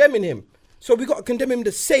here condemning him. So we got to condemn him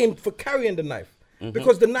the same for carrying the knife.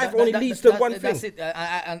 Because the knife only leads to one thing. That's it.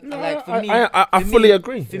 Like for me, I fully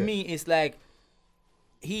agree. For me, it's like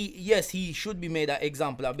he should be made an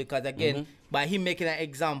example of, because again, by him making an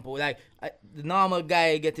example, like the normal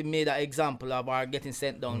guy getting made an example of or getting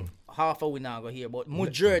sent down, half of we now go here, but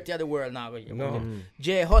majority of the world now go here. No.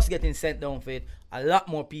 J-Hus getting sent down for it, a lot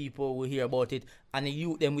more people will hear about it, and the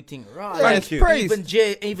youth them would think, right, Thank you. Praise.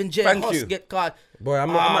 even J-Hus you. get caught. Boy, I'm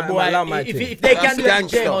not allowed my if, thing. if they can do that to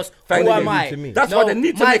gangster. J-Hus, Thank who you. am I? To me. That's why they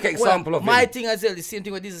need to make an example of my him. thing as well, the same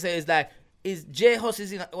thing what this says is like, is J-Hus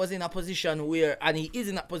was in a position where, and he is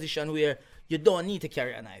in a position where you don't need to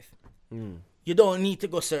carry a knife. You don't need to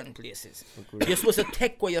go certain places. You're supposed to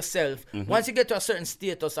take care of yourself. Once you get to a certain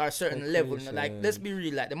status or a certain level, you know, like, let's be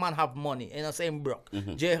real, like, the man have money. You know, saying broke.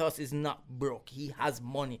 J-Hus is not broke. He has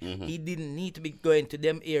money. He didn't need to be going to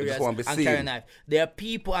them areas wanna be and seen. carry a knife. There are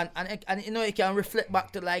people, and you know, you can reflect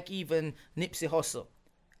back to, like, even Nipsey Hussle.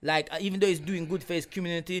 Like even though he's doing good for his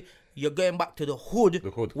community, you're going back to the hood,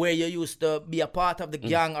 where you used to be a part of the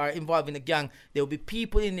gang or involved in the gang. There will be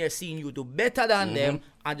people in there seeing you do better than them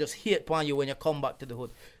and just hate upon you when you come back to the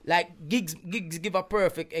hood. Like Gigs give a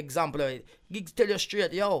perfect example of it. Gigs tell you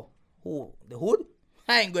straight, yo, who the hood?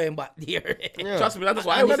 I ain't going back there. Trust me, that's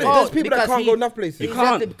why I There's was people that can't go enough places.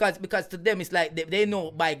 Exactly, because to them it's like they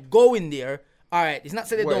know by going there. All right, it's not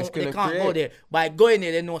say they can't go there. By going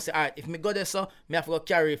there, they know say, all right, if me go there, so me have to go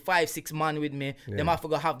carry 5-6 man with me. Them have to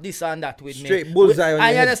go have this and that with me. Straight bullseye on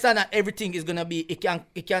I your understand that everything is gonna be. It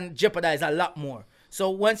can jeopardize a lot more.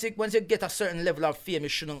 So once you get a certain level of fame, you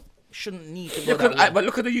shouldn't need to go that way. But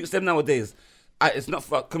look at the youths them nowadays. It's not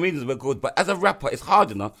for comedians we're good, but as a rapper, it's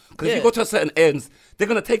hard enough. Because if you go to a certain ends, they're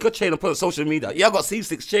gonna take your chain and put it on social media. Yeah, I got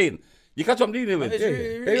C6 chain. You catch what I'm dealing with? It's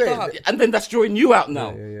really hard. And then that's drawing you out now.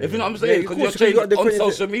 If you know what I'm saying? Because you're changing on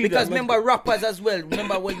social media. Because remember rappers as well.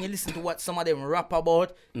 Remember when you listen to what some of them rap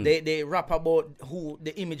about, they rap about who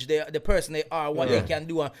the image the person they are, what they can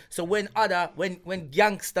do. So when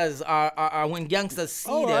gangsters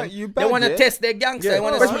see them, they want to test their gangster. They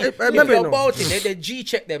want to see about it. They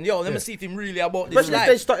G-check them. Yo, let me see if him really about this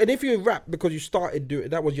life. And if you rap because you started doing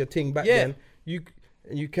that was your thing back then,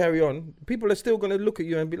 you carry on, people are still gonna look at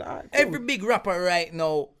you and be like, cool. Every big rapper right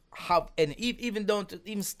now have even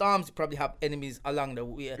Storms probably have enemies along the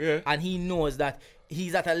way, and he knows that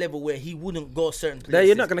he's at a level where he wouldn't go certain places.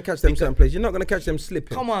 You're not gonna catch them certain places. You're not gonna catch them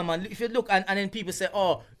slipping. Come on, man. If you look and then people say,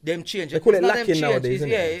 "Oh, them change." They call it lacking nowadays.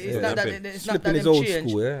 It's not that Slipping is them old change.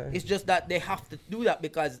 school. Yeah. It's just that they have to do that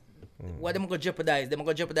because what them gonna jeopardize? Them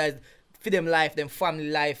gonna jeopardize for them life, them family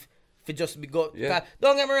life. For just be go.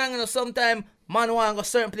 Don't get me wrong, you know, sometimes man want to go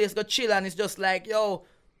certain place, go chill, and it's just like, yo,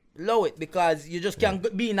 low it, because you just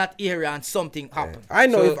can't be in that area and something happen. I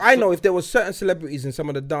know if there was certain celebrities in some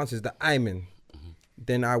of the dances that I'm in,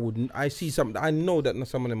 then I see something. I know that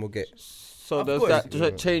some of them will get. So does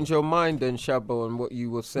that change your mind then, Shabo, on what you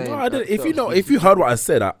were saying? No, I didn't. If you heard what I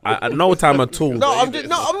said, I at no time at all. No, I'm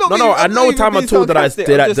not. No, at no time at all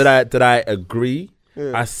did I agree.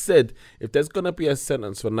 Yeah. I said if there's gonna be a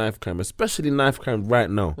sentence for knife crime, especially knife crime right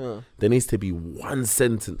now, there needs to be one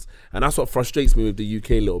sentence, and that's what frustrates me with the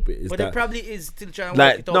UK a little bit. But it probably is still trying to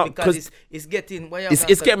work it out because it's getting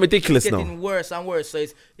it's getting ridiculous now. It's getting worse and worse. So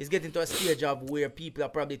it's getting to a stage of where people are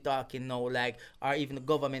probably talking now, like, or even the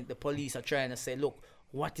government, the police are trying to say, look,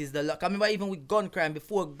 what is the luck? I remember even with gun crime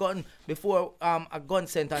before a gun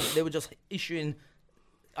sentence, they were just issuing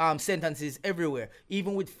sentences everywhere.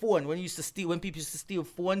 Even with phone, when people used to steal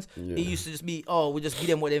phones, it used to just be, we just give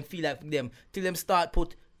them what they feel like for them, till them start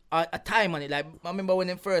put a time on it. Like I remember when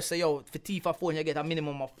they first say, yo, for thief a phone you get a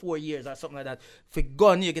minimum of 4 years or something like that. For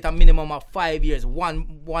gun you get a minimum of 5 years,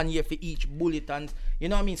 one year for each bullet, and you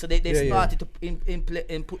know what I mean. So they started to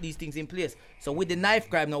put these things in place. So with the knife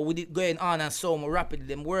crime now, with it going on and so more rapidly,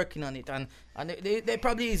 them working on it, and they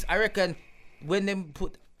probably is, I reckon, when they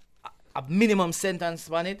put a minimum sentence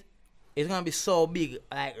on it, it's gonna be so big,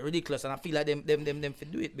 like ridiculous, and I feel like them to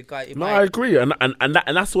do it because. I agree, and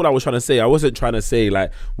that's what I was trying to say. I wasn't trying to say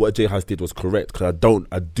like what J-Hus did was correct, because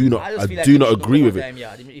I do not agree with it.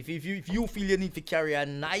 If you feel you need to carry a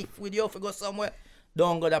knife with you if you go somewhere,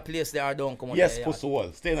 don't go that place there or don't come out there. Yes, there. pussy wall.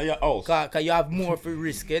 Stay in your house. Cause you have more for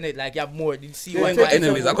risk, innit? Like you have more. You see, I got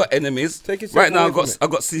enemies. Right now I got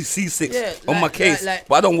C6 on my case,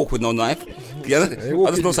 but I don't walk with no knife. Yeah,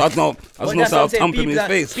 I just know how to thump him in his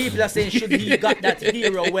face. People are saying, should he got that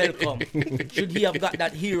hero welcome? Should he have got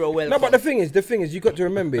that hero welcome? No, but the thing is, you got to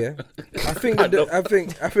remember, yeah. I think that the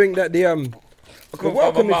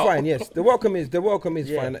welcome is fine. Yes, the welcome is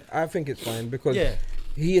fine. I think it's fine because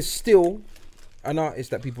he is still an artist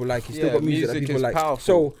that people like. He's still got music that people like.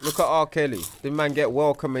 Powerful. So look at R. Kelly. The man get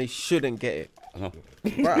welcome and he shouldn't get it.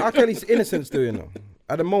 But R. Kelly's innocent still, you know.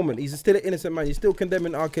 At the moment, he's still an innocent man. You're still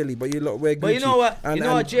condemning R. Kelly, but you lot wear Gucci. But you know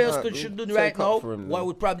what? J-Hus should do right now. What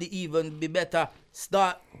would probably even be better?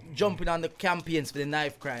 Start jumping on the campaigns for the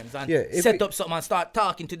knife crimes and set up something and start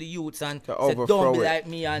talking to the youths and say, don't be like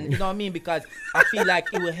me, and you know what I mean? Because I feel like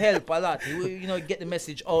it will help a lot. It will, get the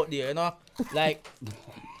message out there, you know, like.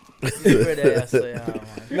 I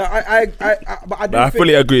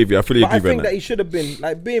fully agree with you. I think that he should have been,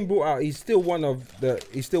 like, being brought out. He's still one of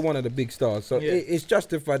the big stars. So it's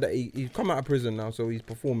justified that he's come out of prison now, so he's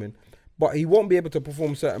performing, but he won't be able to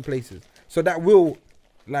perform certain places. So that will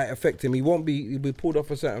like affect him. He'll be pulled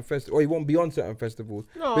off a certain festival, or he won't be on certain festivals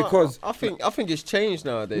No, because I think it's changed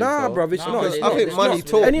nowadays. nah, though. bruv, it's No, not. it's It's not. not. I think It's money not.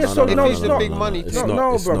 talks. Any If it's the big money, It's No, not,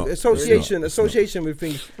 no, it's bro. not. Association with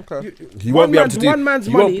things. Okay. He won't be able to do. One man's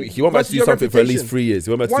he won't money. be able to versus do your something for at least reputation. 3 years.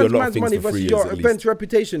 He won't be able to One do a lot of man's things money for 3 versus years your at least. event's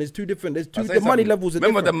reputation is two different. There's two. I'll say The money something. levels are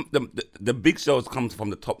Remember different. the big shows comes from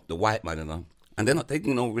the top, the white man, you know, and they're not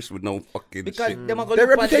taking no risk with no fucking Because shit. them are gonna Their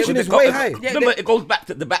look on reputation them- is way high. Yeah, Remember, it goes back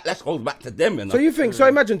to the backlash goes back to them, you know. So you think? So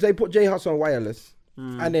imagine they put J-Hus on wireless,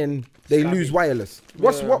 and then they lose wireless.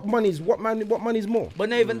 What money's more? But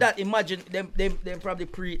not even that. Imagine them probably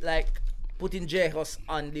putting J-Hus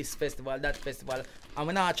on this festival, that festival. And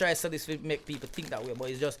when I try to say this to make people think that way, but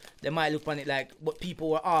it's just they might look on it like, but people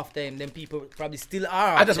were after him, then people probably still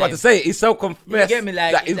are. I just want to say he's so You confessed get me?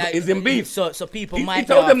 that he's in beef. So people He might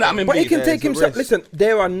told be them that after I'm him. in But he beef. can Yeah, take it's a himself. risk. Listen,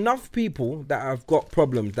 there are enough people that have got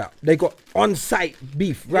problems that they got on-site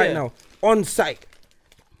beef right Yeah. now. On-site.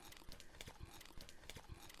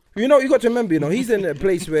 You know, you got to remember. You know, he's in a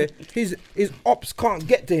place where his ops can't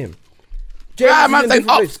get to him. James Ah, is man, in a saying, different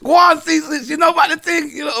oh, place. go on, Caesar, you know about the thing,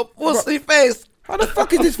 you little pussy face. How the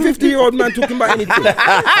fuck is this 50-year-old man talking about anything?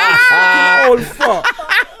 Fucking old fuck.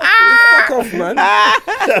 Fuck off, man.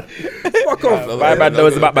 Fuck off. My man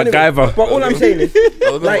knows about MacGyver. But all I'm saying is,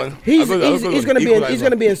 good like, one. he's I'll go gonna be in, he's equalizer.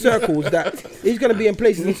 gonna be in circles that he's gonna be in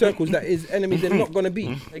places in circles that his enemies are not gonna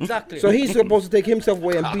be. Exactly. So he's supposed to take himself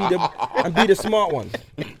away and be the smart one.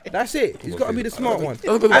 That's it. He's got to be the smart one.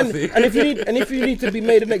 That's good, And, I see. and if you need to be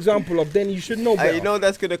made an example of, then you should know better. You know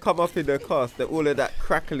that's gonna come up in the cast. That all of that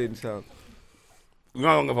crackling sound. I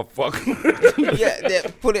don't give a fuck. Yeah,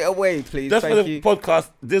 put it away, please. Just for Thank the you. podcast,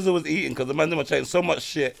 Dizzle was eating because the man was saying so much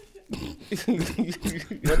shit.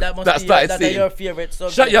 But that must That be started that are singing. your favorite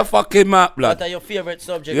subject. Shut your fucking mouth, blood. That are your favorite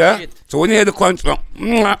subject. Yeah? Shit. So when you hear the crunch, that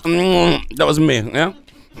was me, yeah?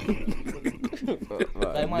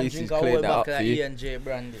 Like At man least drink he's a whole cleared that back up like for you. E&J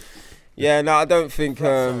brandy. Yeah, no, I don't think.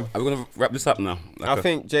 Are we going to wrap this up now? I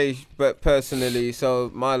think Jay, but personally,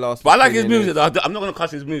 so my last. But I like his opinion music, is- though. I'm not going to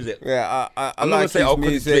cuss his music. Yeah, I I'm not going like to say, his oh,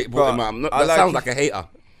 because music, Drake brought him but out. I'm not, I that like sounds his- like a hater.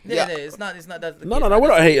 Yeah, it's not. That's the No, case. no, we're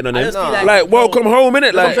not hating on I him. just feel like- Like, welcome home, innit?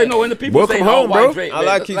 I'm Like, saying, no, when the people welcome say, home, oh, bro. why Drake, I man?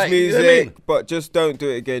 like his you know what I music, mean? but just don't do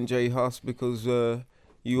it again, J-Hus, because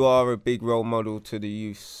you are a big role model to the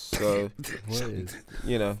youth. So,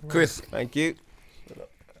 you know. Chris, Thank you.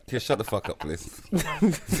 just shut the fuck up, please.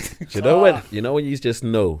 you know when you just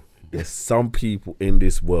know there's some people in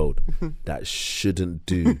this world that shouldn't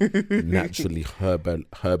do naturally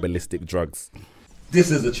herbalistic drugs. This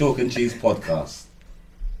is the Chalk and Cheese podcast.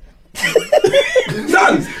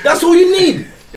 Done. That's all you need.